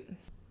cute.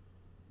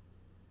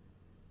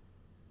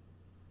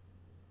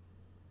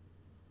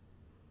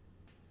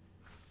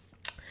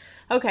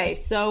 Okay,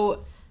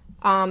 so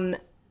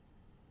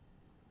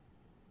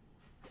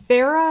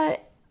Farrah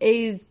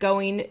is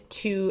going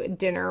to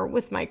dinner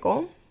with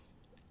Michael,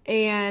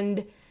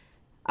 and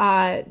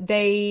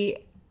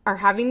they are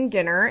having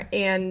dinner,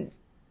 and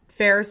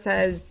Farrah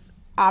says,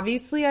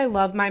 obviously I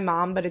love my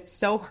mom, but it's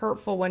so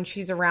hurtful when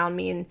she's around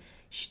me and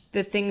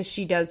the things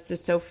she does to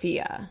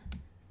Sophia.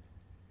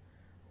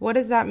 What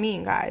does that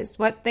mean, guys?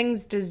 What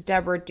things does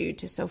Deborah do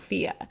to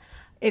Sophia?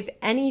 If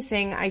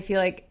anything, I feel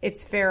like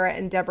it's Farrah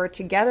and Deborah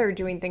together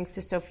doing things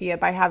to Sophia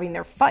by having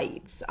their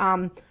fights.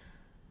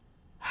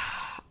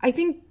 I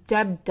think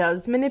Deb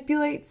does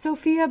manipulate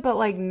Sophia, but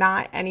like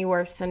not any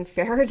worse than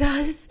Farrah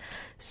does.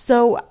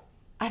 So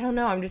I don't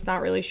know. I'm just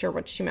not really sure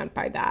what she meant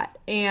by that.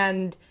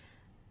 And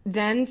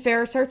then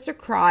Farrah starts to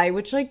cry,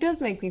 which like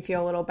does make me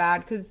feel a little bad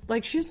because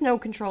like she has no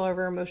control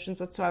over her emotions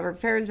whatsoever.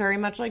 Farrah is very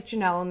much like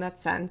Janelle in that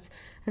sense.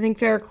 I think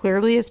Farrah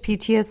clearly has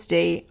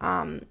PTSD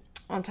on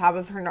top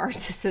of her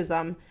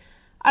narcissism.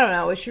 I don't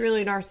know. Is she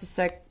really a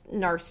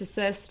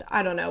narcissist?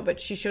 I don't know, but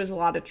she shows a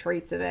lot of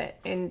traits of it,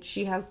 and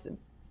she has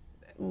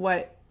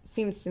what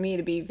seems to me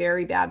to be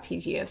very bad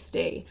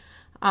PTSD.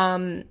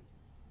 And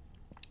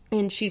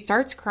she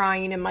starts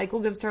crying, and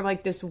Michael gives her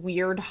like this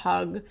weird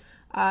hug.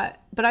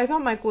 But I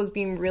thought Michael was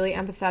being really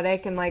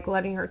empathetic and like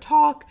letting her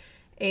talk.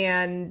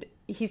 And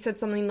he said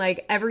something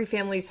like, every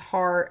family's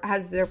heart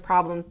has their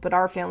problems, but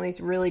our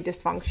family's really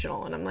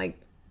dysfunctional. And I'm like,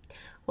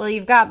 well,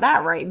 you've got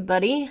that right,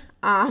 buddy.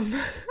 And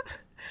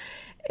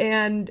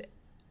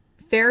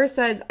Farrah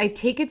says, I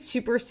take it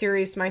super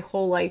serious my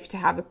whole life to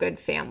have a good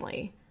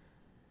family.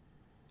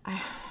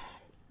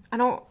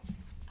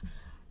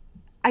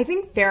 I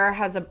think Farrah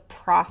has a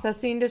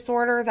processing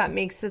disorder that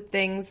makes the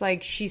things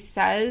like she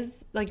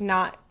says like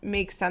not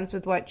make sense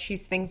with what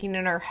she's thinking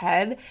in her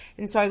head.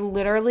 And so I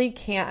literally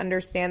can't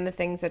understand the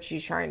things that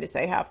she's trying to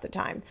say half the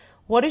time.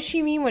 What does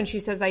she mean when she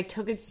says I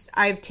took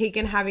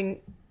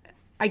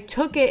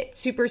it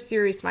super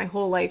serious my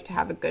whole life to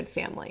have a good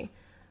family?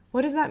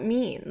 What does that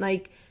mean?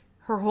 Like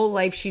her whole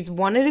life she's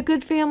wanted a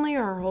good family,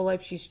 or her whole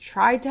life she's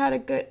tried to have a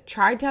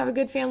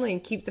good family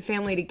and keep the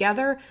family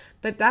together,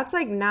 but that's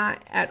like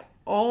not at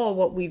all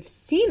what we've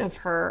seen of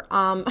her.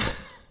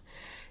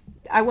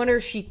 I wonder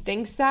if she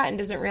thinks that and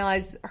doesn't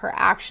realize her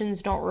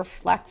actions don't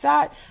reflect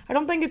that. I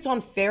don't think it's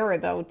on Farrah,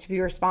 though, to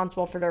be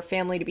responsible for their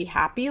family to be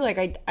happy.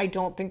 Like, I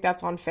don't think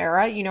that's on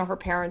Farrah. You know, her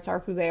parents are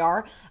who they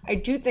are. I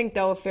do think,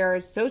 though, if Farrah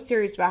is so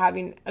serious about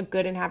having a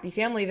good and happy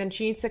family, then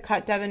she needs to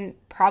cut Deb and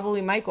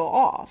probably Michael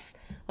off.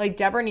 Like,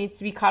 Deborah needs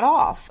to be cut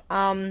off.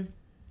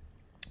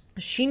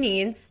 She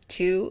needs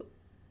to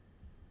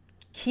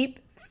keep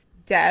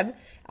Deb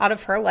out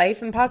of her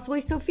life and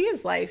possibly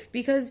Sophia's life,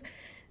 because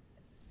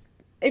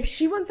if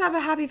she wants to have a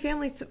happy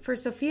family for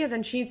Sophia,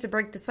 then she needs to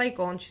break the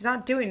cycle, and she's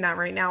not doing that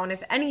right now. And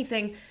if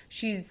anything,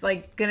 she's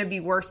like going to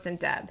be worse than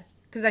Deb,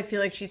 because I feel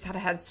like she's had a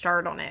head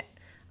start on it,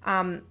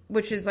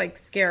 which is like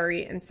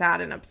scary and sad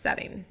and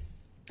upsetting.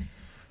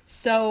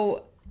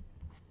 So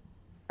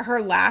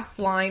her last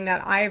line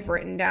that I have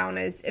written down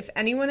is, if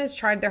anyone has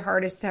tried their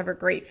hardest to have a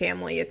great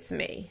family, it's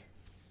me.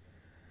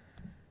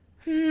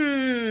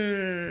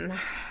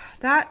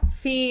 That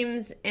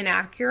seems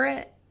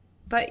inaccurate,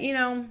 but you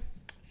know,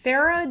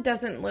 Farrah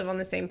doesn't live on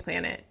the same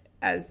planet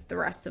as the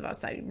rest of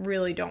us. I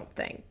really don't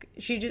think.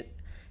 She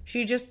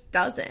just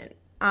doesn't.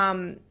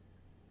 You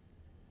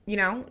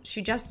know,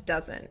 she just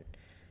doesn't.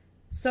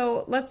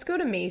 So let's go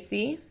to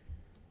Macy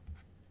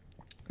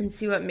and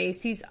see what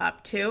Macy's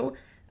up to.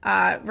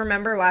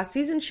 Remember last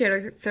season she had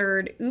her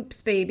third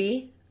oops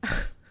baby.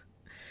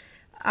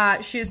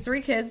 She has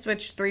 3 kids,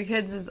 which 3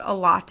 kids is a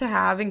lot to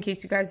have, in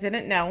case you guys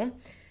didn't know.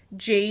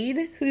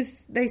 Jade,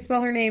 they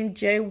spell her name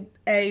Jayde,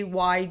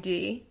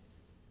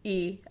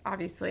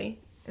 obviously,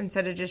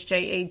 instead of just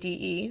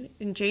Jade.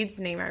 And Jade's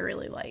name I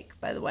really like,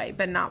 by the way,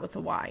 but not with a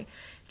Y.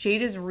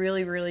 Jade is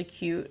really, really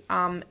cute.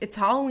 It's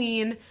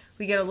Halloween.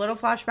 We get a little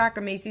flashback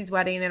of Macy's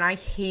wedding, and I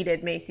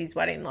hated Macy's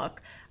wedding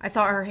look. I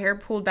thought her hair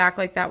pulled back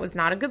like that was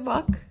not a good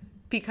look,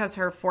 because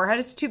her forehead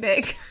is too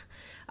big.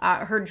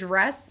 Her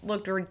dress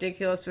looked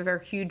ridiculous with her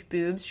huge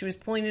boobs. She was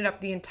pulling it up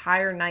the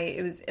entire night.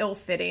 It was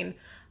ill-fitting.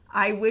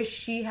 I wish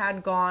she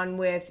had gone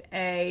with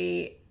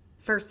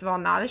first of all,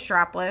 not a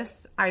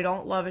strapless. I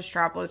don't love a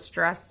strapless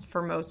dress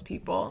for most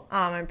people.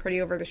 I'm pretty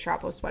over the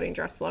strapless wedding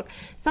dress look.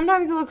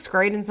 Sometimes it looks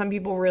great and some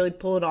people really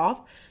pull it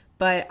off,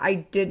 but I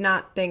did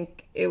not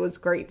think it was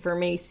great for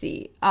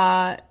Macy.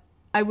 I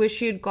wish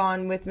she had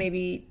gone with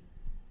maybe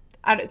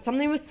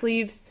something with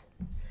sleeves,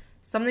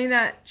 something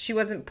that she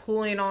wasn't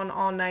pulling on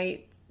all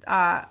night.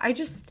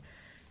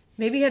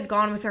 Maybe had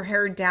gone with her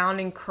hair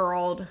down and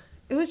curled.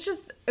 It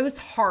was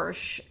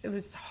harsh. It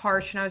was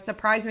harsh, and I was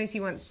surprised Macy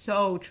went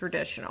so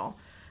traditional.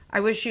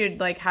 I wish she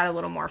had had a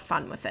little more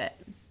fun with it.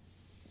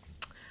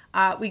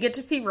 We get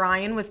to see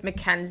Ryan with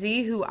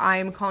Mackenzie, who I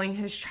am calling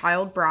his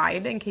child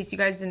bride. In case you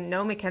guys didn't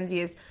know, Mackenzie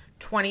is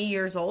 20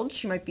 years old.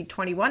 She might be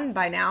 21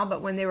 by now,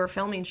 but when they were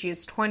filming, she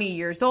is 20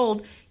 years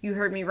old. You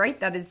heard me right.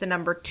 That is the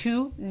number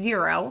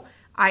 20.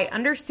 I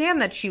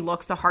understand that she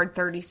looks a hard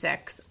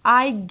 36.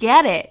 I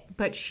get it,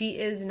 but she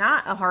is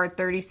not a hard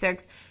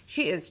 36.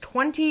 She is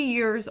 20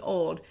 years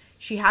old.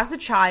 She has a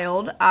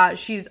child.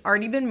 She's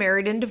already been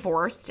married and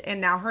divorced,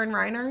 and now her and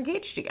Ryan are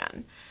engaged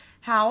again.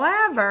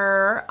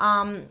 However,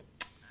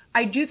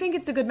 I do think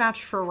it's a good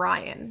match for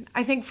Ryan.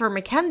 I think for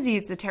Mackenzie,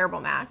 it's a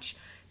terrible match,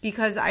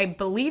 because I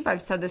believe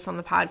I've said this on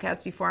the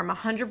podcast before. I'm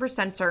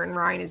 100% certain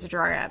Ryan is a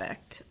drug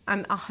addict.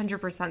 I'm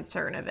 100%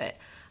 certain of it.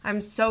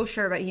 I'm so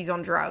sure that he's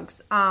on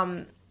drugs.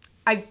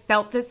 I've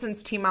felt this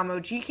since Teen Mom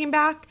OG came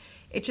back,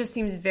 It just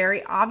seems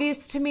very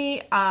obvious to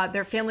me.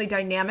 Their family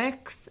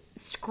dynamics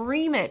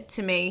scream it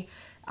to me.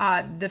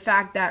 The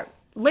fact that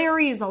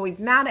Larry is always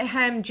mad at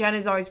him, Jen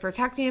is always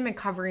protecting him and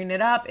covering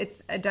it up.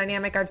 It's a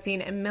dynamic I've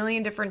seen a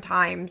million different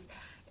times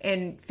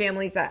in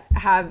families that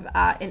have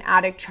an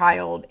addict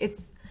child.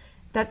 It's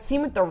that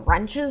scene with the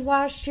wrenches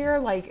last year.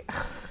 Like,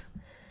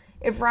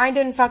 if Ryan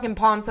didn't fucking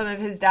pawn some of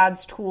his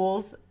dad's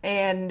tools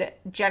and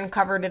Jen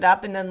covered it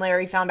up, and then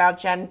Larry found out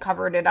Jen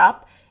covered it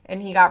up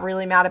and he got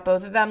really mad at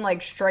both of them,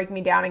 like, strike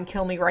me down and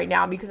kill me right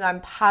now, because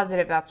I'm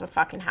positive that's what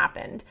fucking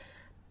happened.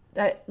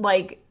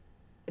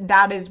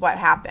 That is what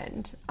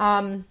happened.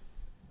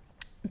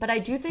 But I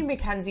do think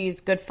Mackenzie is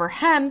good for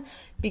him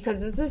because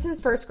this is his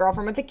first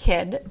girlfriend with a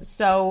kid.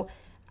 So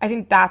I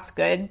think that's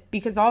good,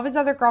 because all of his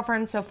other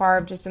girlfriends so far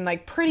have just been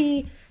like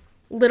pretty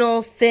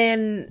little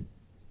thin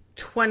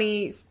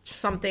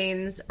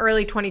 20-somethings,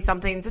 early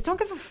 20-somethings that don't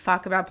give a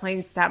fuck about playing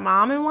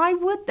stepmom. And why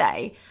would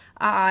they?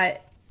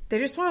 They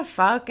just want to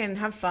fuck and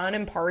have fun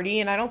and party.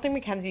 And I don't think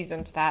Mackenzie's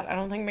into that. I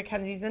don't think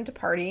Mackenzie's into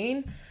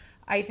partying.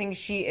 I think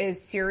she is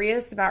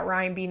serious about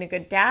Ryan being a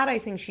good dad. I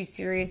think she's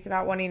serious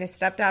about wanting a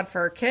stepdad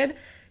for her kid.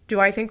 Do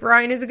I think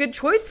Ryan is a good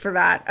choice for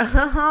that?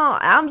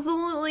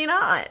 Absolutely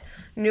not.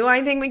 Do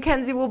I think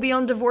Mackenzie will be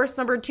on divorce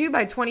number 2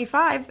 by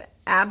 25?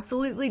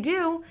 Absolutely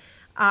do.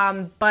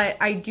 But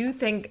I do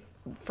think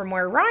from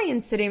where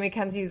Ryan's sitting,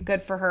 Mackenzie is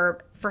good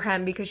for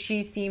him, because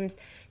she seems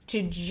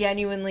to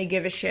genuinely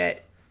give a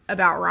shit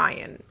about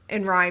Ryan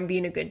and Ryan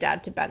being a good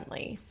dad to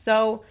Bentley.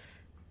 So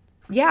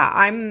yeah,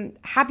 I'm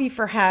happy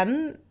for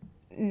him.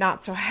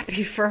 Not so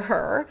happy for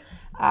her.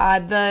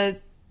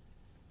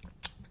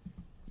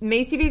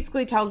 Macy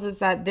basically tells us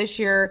that this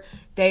year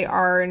they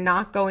are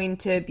not going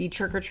to be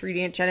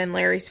trick-or-treating at Jen and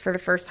Larry's for the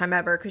first time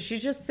ever, because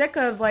she's just sick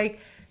of,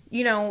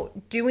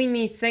 doing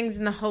these things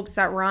in the hopes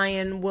that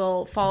Ryan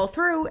will follow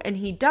through, and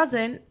he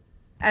doesn't.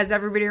 As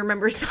everybody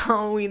remembers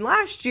Halloween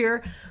last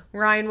year,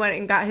 Ryan went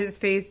and got his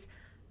face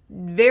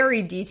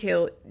very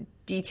detailed,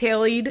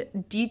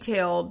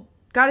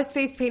 got his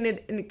face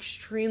painted and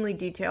extremely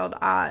detailed,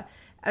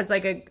 as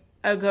like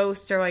a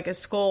ghost or like a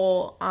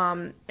skull,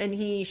 and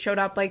he showed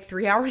up like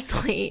 3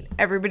 hours late.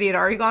 Everybody had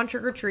already gone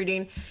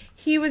trick-or-treating.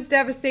 He was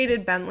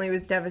devastated. Bentley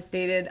was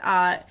devastated.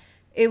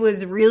 It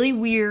was really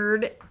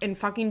weird and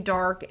fucking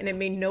dark, and it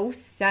made no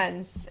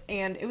sense,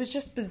 and it was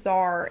just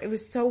bizarre. It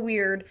was so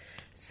weird.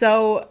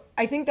 So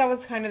I think that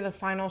was kind of the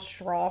final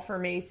straw for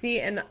Macy,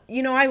 and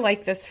I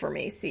like this for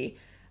Macy.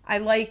 I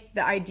like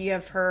the idea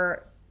of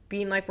her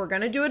being like, we're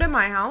gonna do it at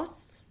my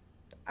house.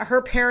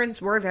 Her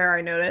parents were there,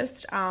 I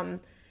noticed.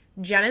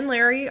 Jen and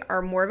Larry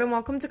are more than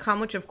welcome to come,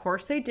 which of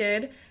course they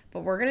did,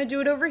 but we're going to do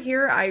it over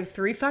here. I have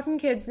 3 fucking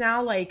kids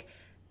now.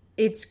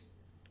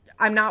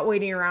 I'm not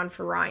waiting around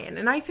for Ryan.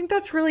 And I think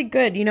that's really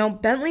good.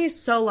 Bentley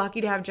is so lucky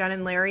to have Jen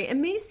and Larry,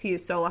 and Macy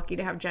is so lucky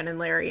to have Jen and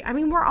Larry. I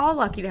mean, we're all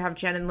lucky to have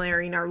Jen and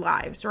Larry in our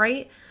lives,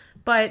 right?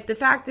 But the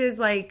fact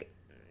is,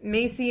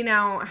 Macy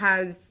now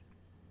has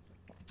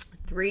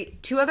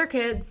 2 other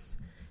kids.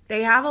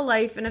 They have a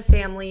life and a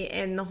family,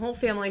 and the whole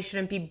family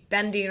shouldn't be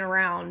bending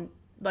around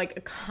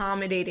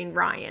accommodating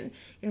Ryan.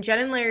 And Jen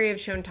and Larry have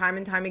shown time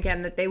and time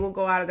again that they will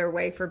go out of their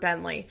way for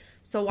Bentley.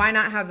 So why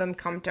not have them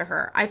come to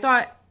her? I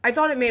thought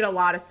it made a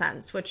lot of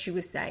sense what she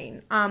was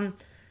saying. I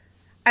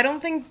don't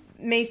think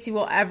Macy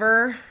will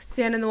ever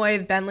stand in the way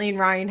of Bentley and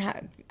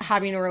Ryan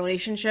having a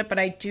relationship, but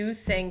I do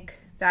think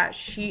that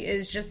she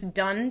is just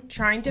done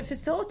trying to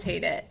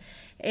facilitate it.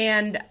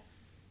 And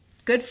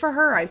good for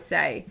her, I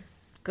say.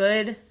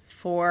 Good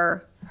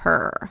for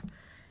her.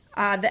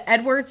 The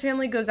Edwards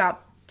family goes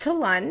out to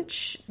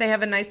lunch. They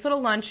have a nice little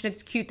lunch, and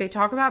it's cute. They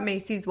talk about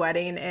Macy's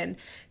wedding and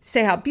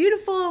say how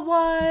beautiful it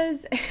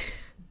was.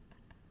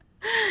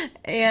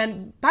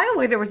 And by the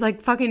way, there was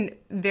fucking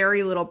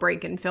very little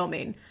break in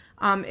filming.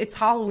 It's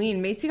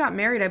Halloween. Macy got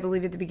married, I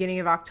believe, at the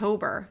beginning of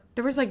October.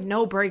 There was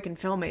no break in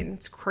filming.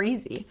 It's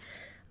crazy.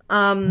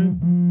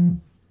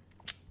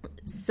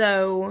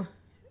 So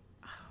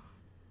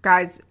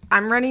guys,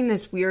 I'm running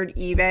this weird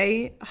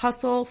eBay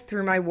hustle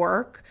through my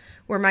work,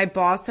 where my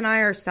boss and I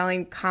are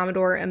selling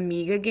Commodore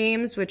Amiga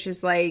games, which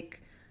is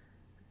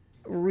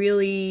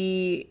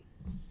really,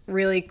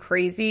 really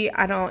crazy.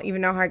 I don't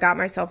even know how I got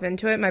myself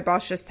into it. My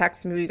boss just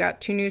texted me we got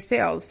 2 new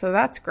sales, so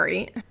that's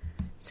great.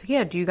 So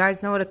yeah, do you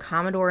guys know what a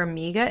Commodore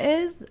Amiga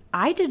is?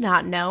 I did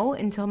not know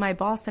until my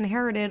boss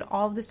inherited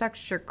all of this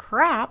extra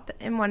crap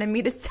and wanted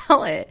me to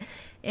sell it.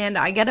 And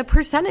I get a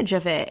percentage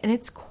of it, and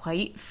it's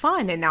quite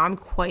fun. And now I'm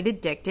quite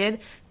addicted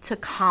to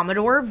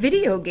Commodore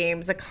video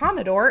games. A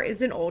Commodore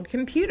is an old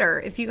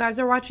computer. If you guys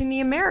are watching The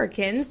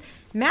Americans,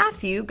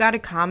 Matthew got a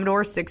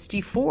Commodore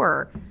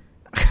 64.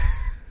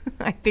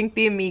 I think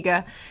the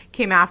Amiga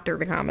came after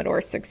the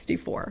Commodore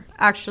 64.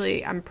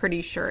 Actually, I'm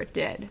pretty sure it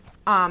did.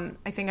 I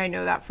think I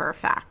know that for a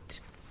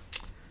fact.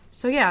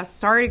 So yeah,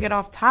 sorry to get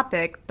off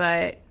topic,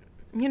 but,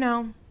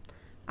 I'm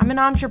an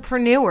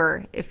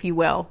entrepreneur, if you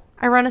will.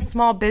 I run a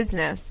small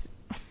business.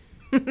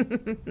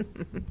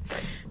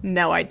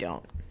 No, I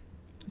don't.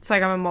 It's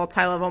I'm a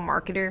multi-level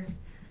marketer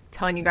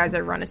telling you guys I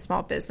run a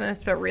small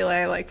business, but really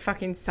I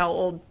fucking sell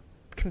old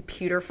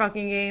computer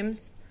fucking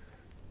games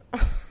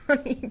on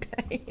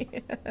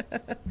eBay.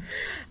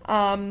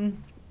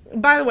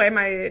 By the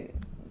way,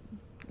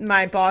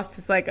 my boss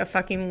is like a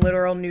fucking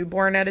literal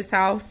newborn at his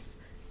house,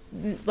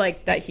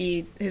 like that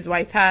his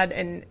wife had,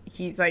 and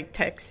he's like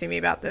texting me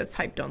about this,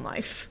 hyped on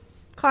life.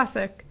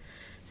 Classic.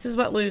 This is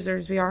what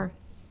losers we are.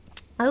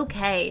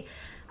 Okay.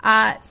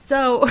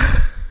 So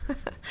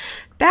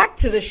back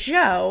to the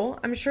show.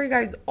 I'm sure you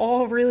guys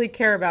all really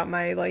care about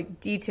my like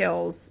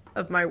details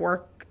of my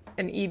work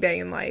and eBay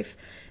in life.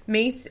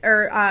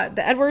 The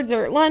Edwards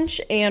are at lunch,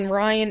 and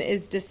Ryan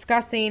is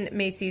discussing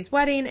Macy's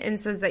wedding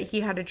and says that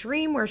he had a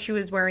dream where she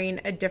was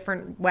wearing a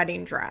different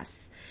wedding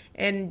dress.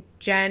 And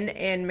Jen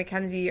and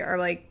Mackenzie are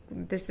like,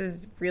 this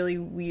is really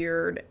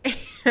weird.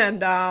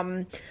 And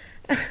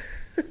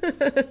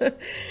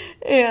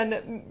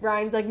and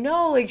Ryan's like,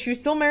 no, like, she was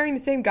still marrying the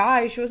same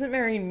guy. She wasn't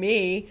marrying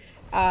me.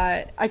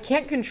 I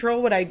can't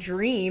control what I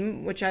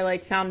dream, which I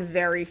like found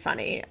very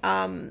funny.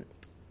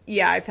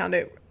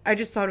 I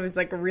just thought it was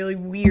like a really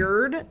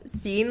weird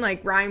scene.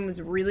 Like, Ryan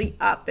was really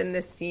up in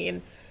this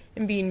scene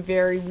and being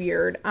very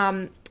weird.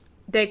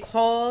 They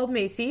call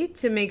Macy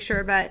to make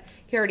sure that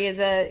he already has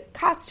a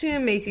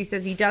costume. Macy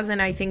says he doesn't.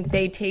 I think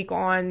they take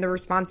on the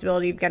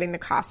responsibility of getting the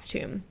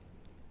costume.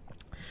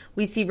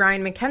 We see Ryan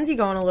and Mackenzie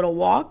go on a little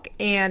walk,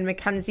 and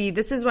Mackenzie,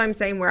 this is what I'm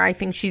saying where I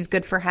think she's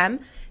good for him.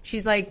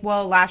 She's like,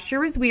 well, last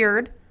year was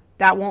weird.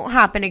 That won't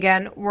happen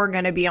again. We're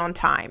going to be on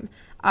time.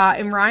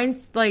 And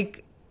Ryan's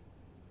like,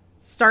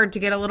 started to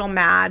get a little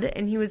mad,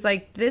 and he was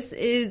like, this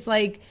is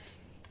like,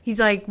 he's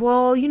like,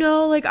 well, you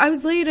know, like, I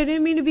was late. I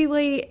didn't mean to be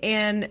late.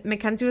 And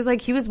Mackenzie was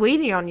like, he was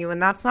waiting on you,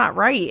 and that's not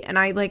right. And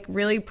I like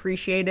really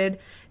appreciated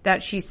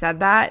that she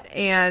said that.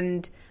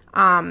 And,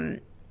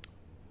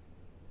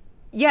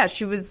 yeah,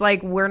 she was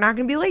like, we're not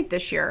going to be late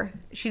this year.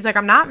 She's like,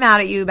 I'm not mad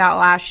at you about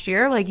last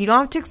year. Like, you don't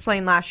have to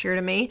explain last year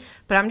to me,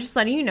 but I'm just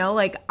letting you know,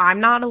 like,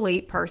 I'm not a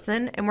late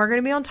person, and we're going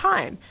to be on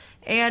time.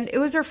 And it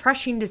was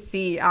refreshing to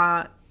see,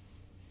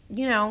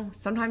 you know,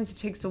 sometimes it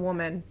takes a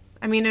woman.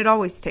 I mean, it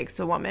always takes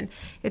a woman.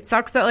 It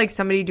sucks that, like,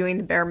 somebody doing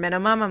the bare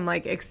minimum I'm,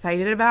 like,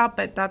 excited about,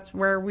 but that's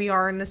where we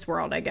are in this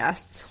world, I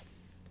guess.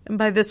 And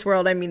by this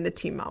world, I mean the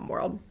Teen Mom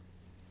world.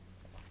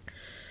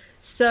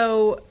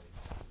 So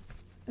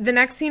the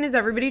next scene is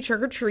everybody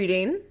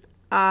trick-or-treating.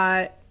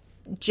 Jen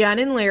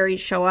and Larry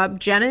show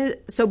up.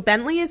 So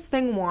Bentley is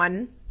thing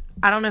 1.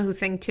 I don't know who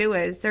thing 2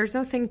 is. There's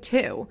no thing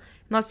 2,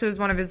 unless it was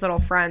one of his little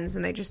friends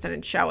and they just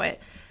didn't show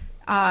it.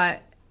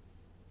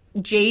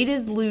 Jade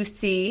is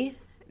Lucy.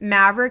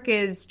 Maverick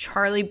is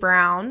Charlie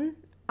Brown.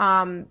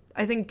 I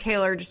think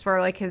Taylor just wore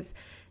like his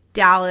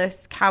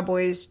Dallas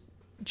Cowboys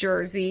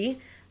jersey.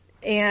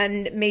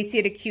 And Macy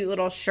had a cute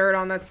little shirt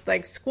on that's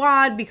like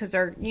squad because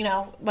they're, you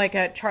know, like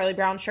a Charlie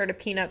Brown shirt, a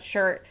Peanut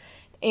shirt.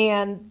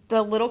 And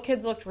the little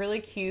kids looked really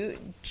cute.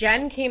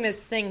 Jen came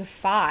as thing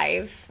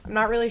 5. I'm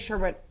not really sure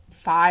what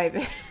 5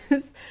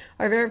 is.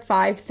 Are there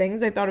 5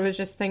 things? I thought it was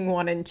just thing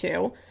 1 and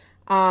 2.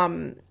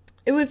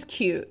 It was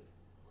cute.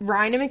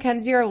 Ryan and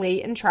Mackenzie are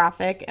late in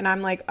traffic, and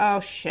I'm like, oh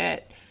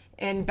shit.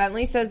 And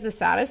Bentley says the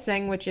saddest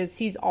thing, which is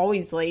he's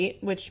always late,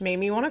 which made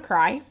me want to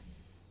cry.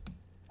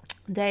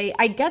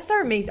 I guess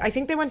they're at Macy. I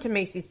think they went to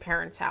Macy's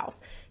parents'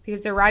 house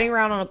because they're riding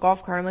around on a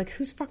golf cart. I'm like,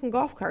 whose fucking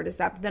golf cart is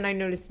that? But then I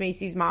noticed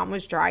Macy's mom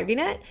was driving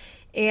it,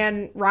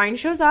 and Ryan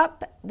shows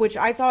up, which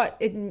I thought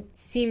it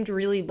seemed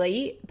really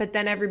late, but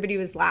then everybody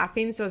was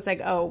laughing. So it's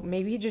like, oh,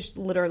 maybe he just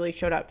literally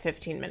showed up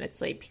 15 minutes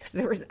late because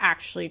there was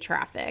actually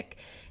traffic.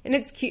 And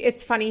it's cute.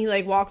 It's funny. He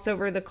like walks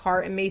over the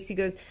cart, and Macy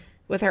goes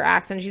with her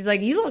accent. She's like,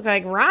 you look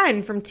like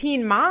Ryan from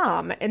Teen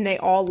Mom. And they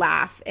all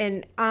laugh.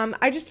 And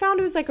I just found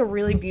it was like a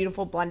really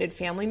beautiful blended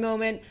family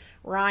moment.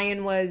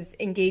 Ryan was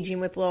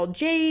engaging with little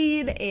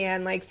Jade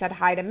and like said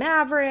hi to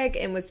Maverick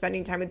and was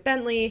spending time with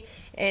Bentley,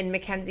 and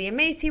Mackenzie and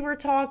Macy were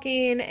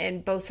talking,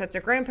 and both sets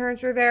of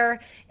grandparents were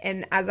there.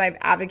 And as I've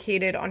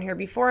advocated on here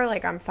before,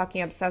 like, I'm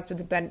fucking obsessed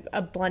with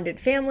a blended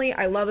family.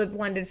 I love a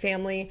blended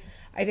family.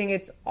 I think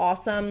it's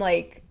awesome.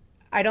 Like,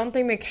 I don't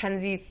think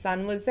Mackenzie's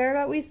son was there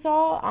that we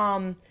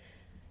saw.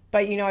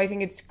 But, you know, I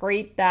think it's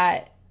great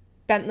that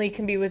Bentley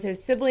can be with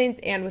his siblings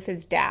and with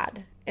his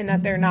dad, and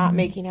that they're not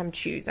making him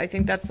choose. I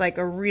think that's like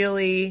a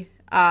really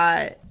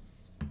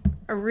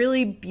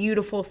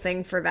beautiful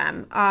thing for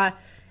them.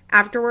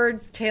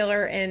 Afterwards,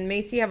 Taylor and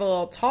Macy have a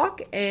little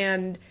talk,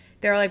 and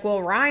they're like,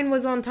 well, Ryan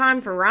was on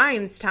time for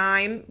Ryan's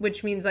time,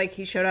 which means like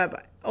he showed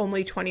up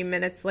only 20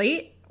 minutes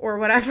late or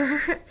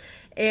whatever.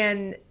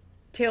 And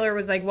Taylor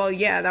was like, well,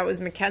 yeah, that was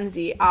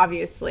Mackenzie,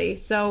 obviously.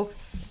 So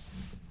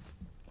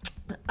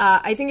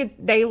I think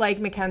they like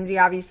Mackenzie,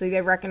 obviously.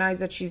 They recognize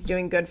that she's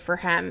doing good for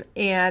him.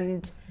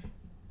 And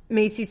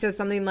Macy says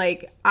something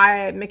like,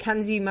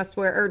 Mackenzie must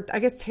wear, or I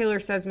guess Taylor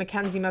says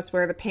Mackenzie must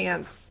wear the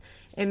pants.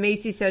 And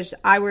Macy says,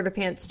 I wear the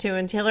pants too.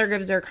 And Taylor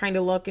gives her a kind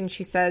of look, and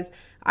she says,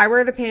 I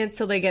wear the pants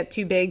till they get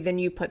too big, then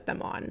you put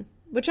them on.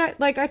 Which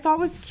I thought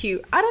was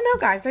cute. I don't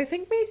know, guys. I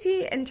think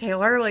Macy and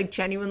Taylor are like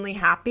genuinely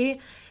happy,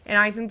 and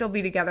I think they'll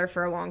be together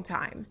for a long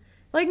time.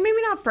 Like,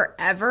 maybe not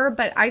forever,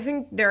 but I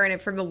think they're in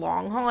it for the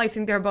long haul. I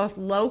think they're both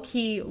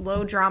low-key,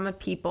 low-drama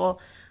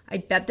people. I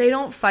bet they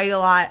don't fight a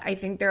lot. I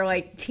think they're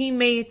like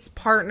teammates,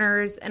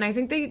 partners, and I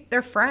think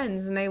they're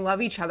friends and they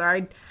love each other.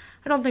 I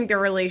don't think their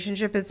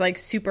relationship is like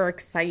super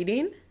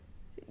exciting,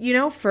 you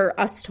know, for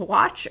us to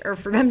watch or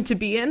for them to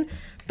be in,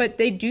 but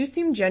they do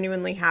seem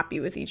genuinely happy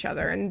with each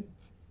other, and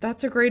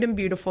that's a great and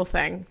beautiful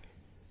thing.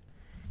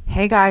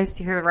 Hey guys,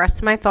 to hear the rest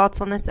of my thoughts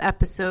on this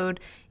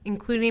episode,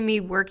 including me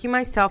working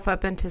myself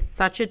up into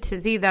such a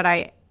tizzy that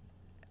I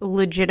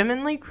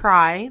legitimately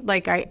cry,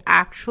 like I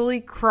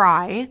actually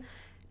cry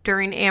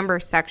during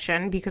Amber's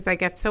section because I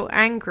get so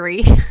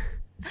angry.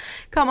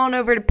 Come on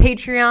over to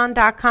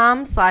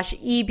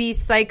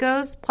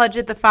patreon.com/ebpsychos, pledge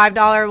at the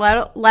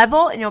 $5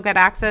 level, and you'll get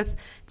access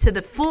to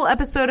the full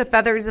episode of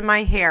Feathers in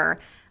My Hair.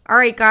 All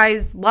right,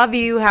 guys, love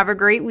you. Have a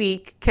great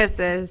week.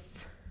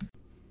 Kisses.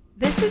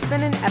 This has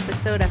been an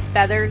episode of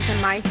Feathers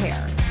in My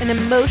Hair, an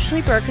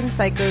Emotionally Broken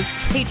Psychos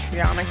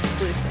Patreon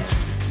exclusive.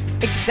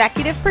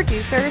 Executive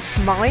producers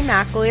Molly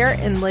McAleer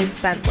and Liz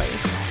Bentley.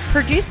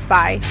 Produced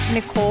by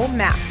Nicole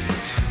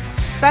Matthews.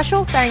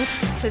 Special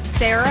thanks to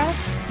Sarah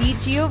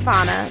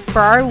DiGiovanna for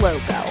our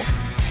logo.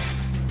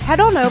 Head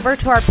on over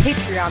to our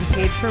Patreon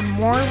page for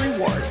more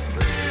rewards.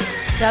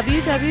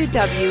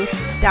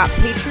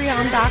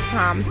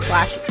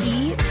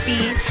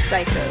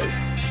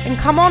 www.patreon.com/ebpsychos. And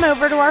come on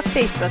over to our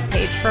Facebook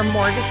page for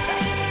more discussion.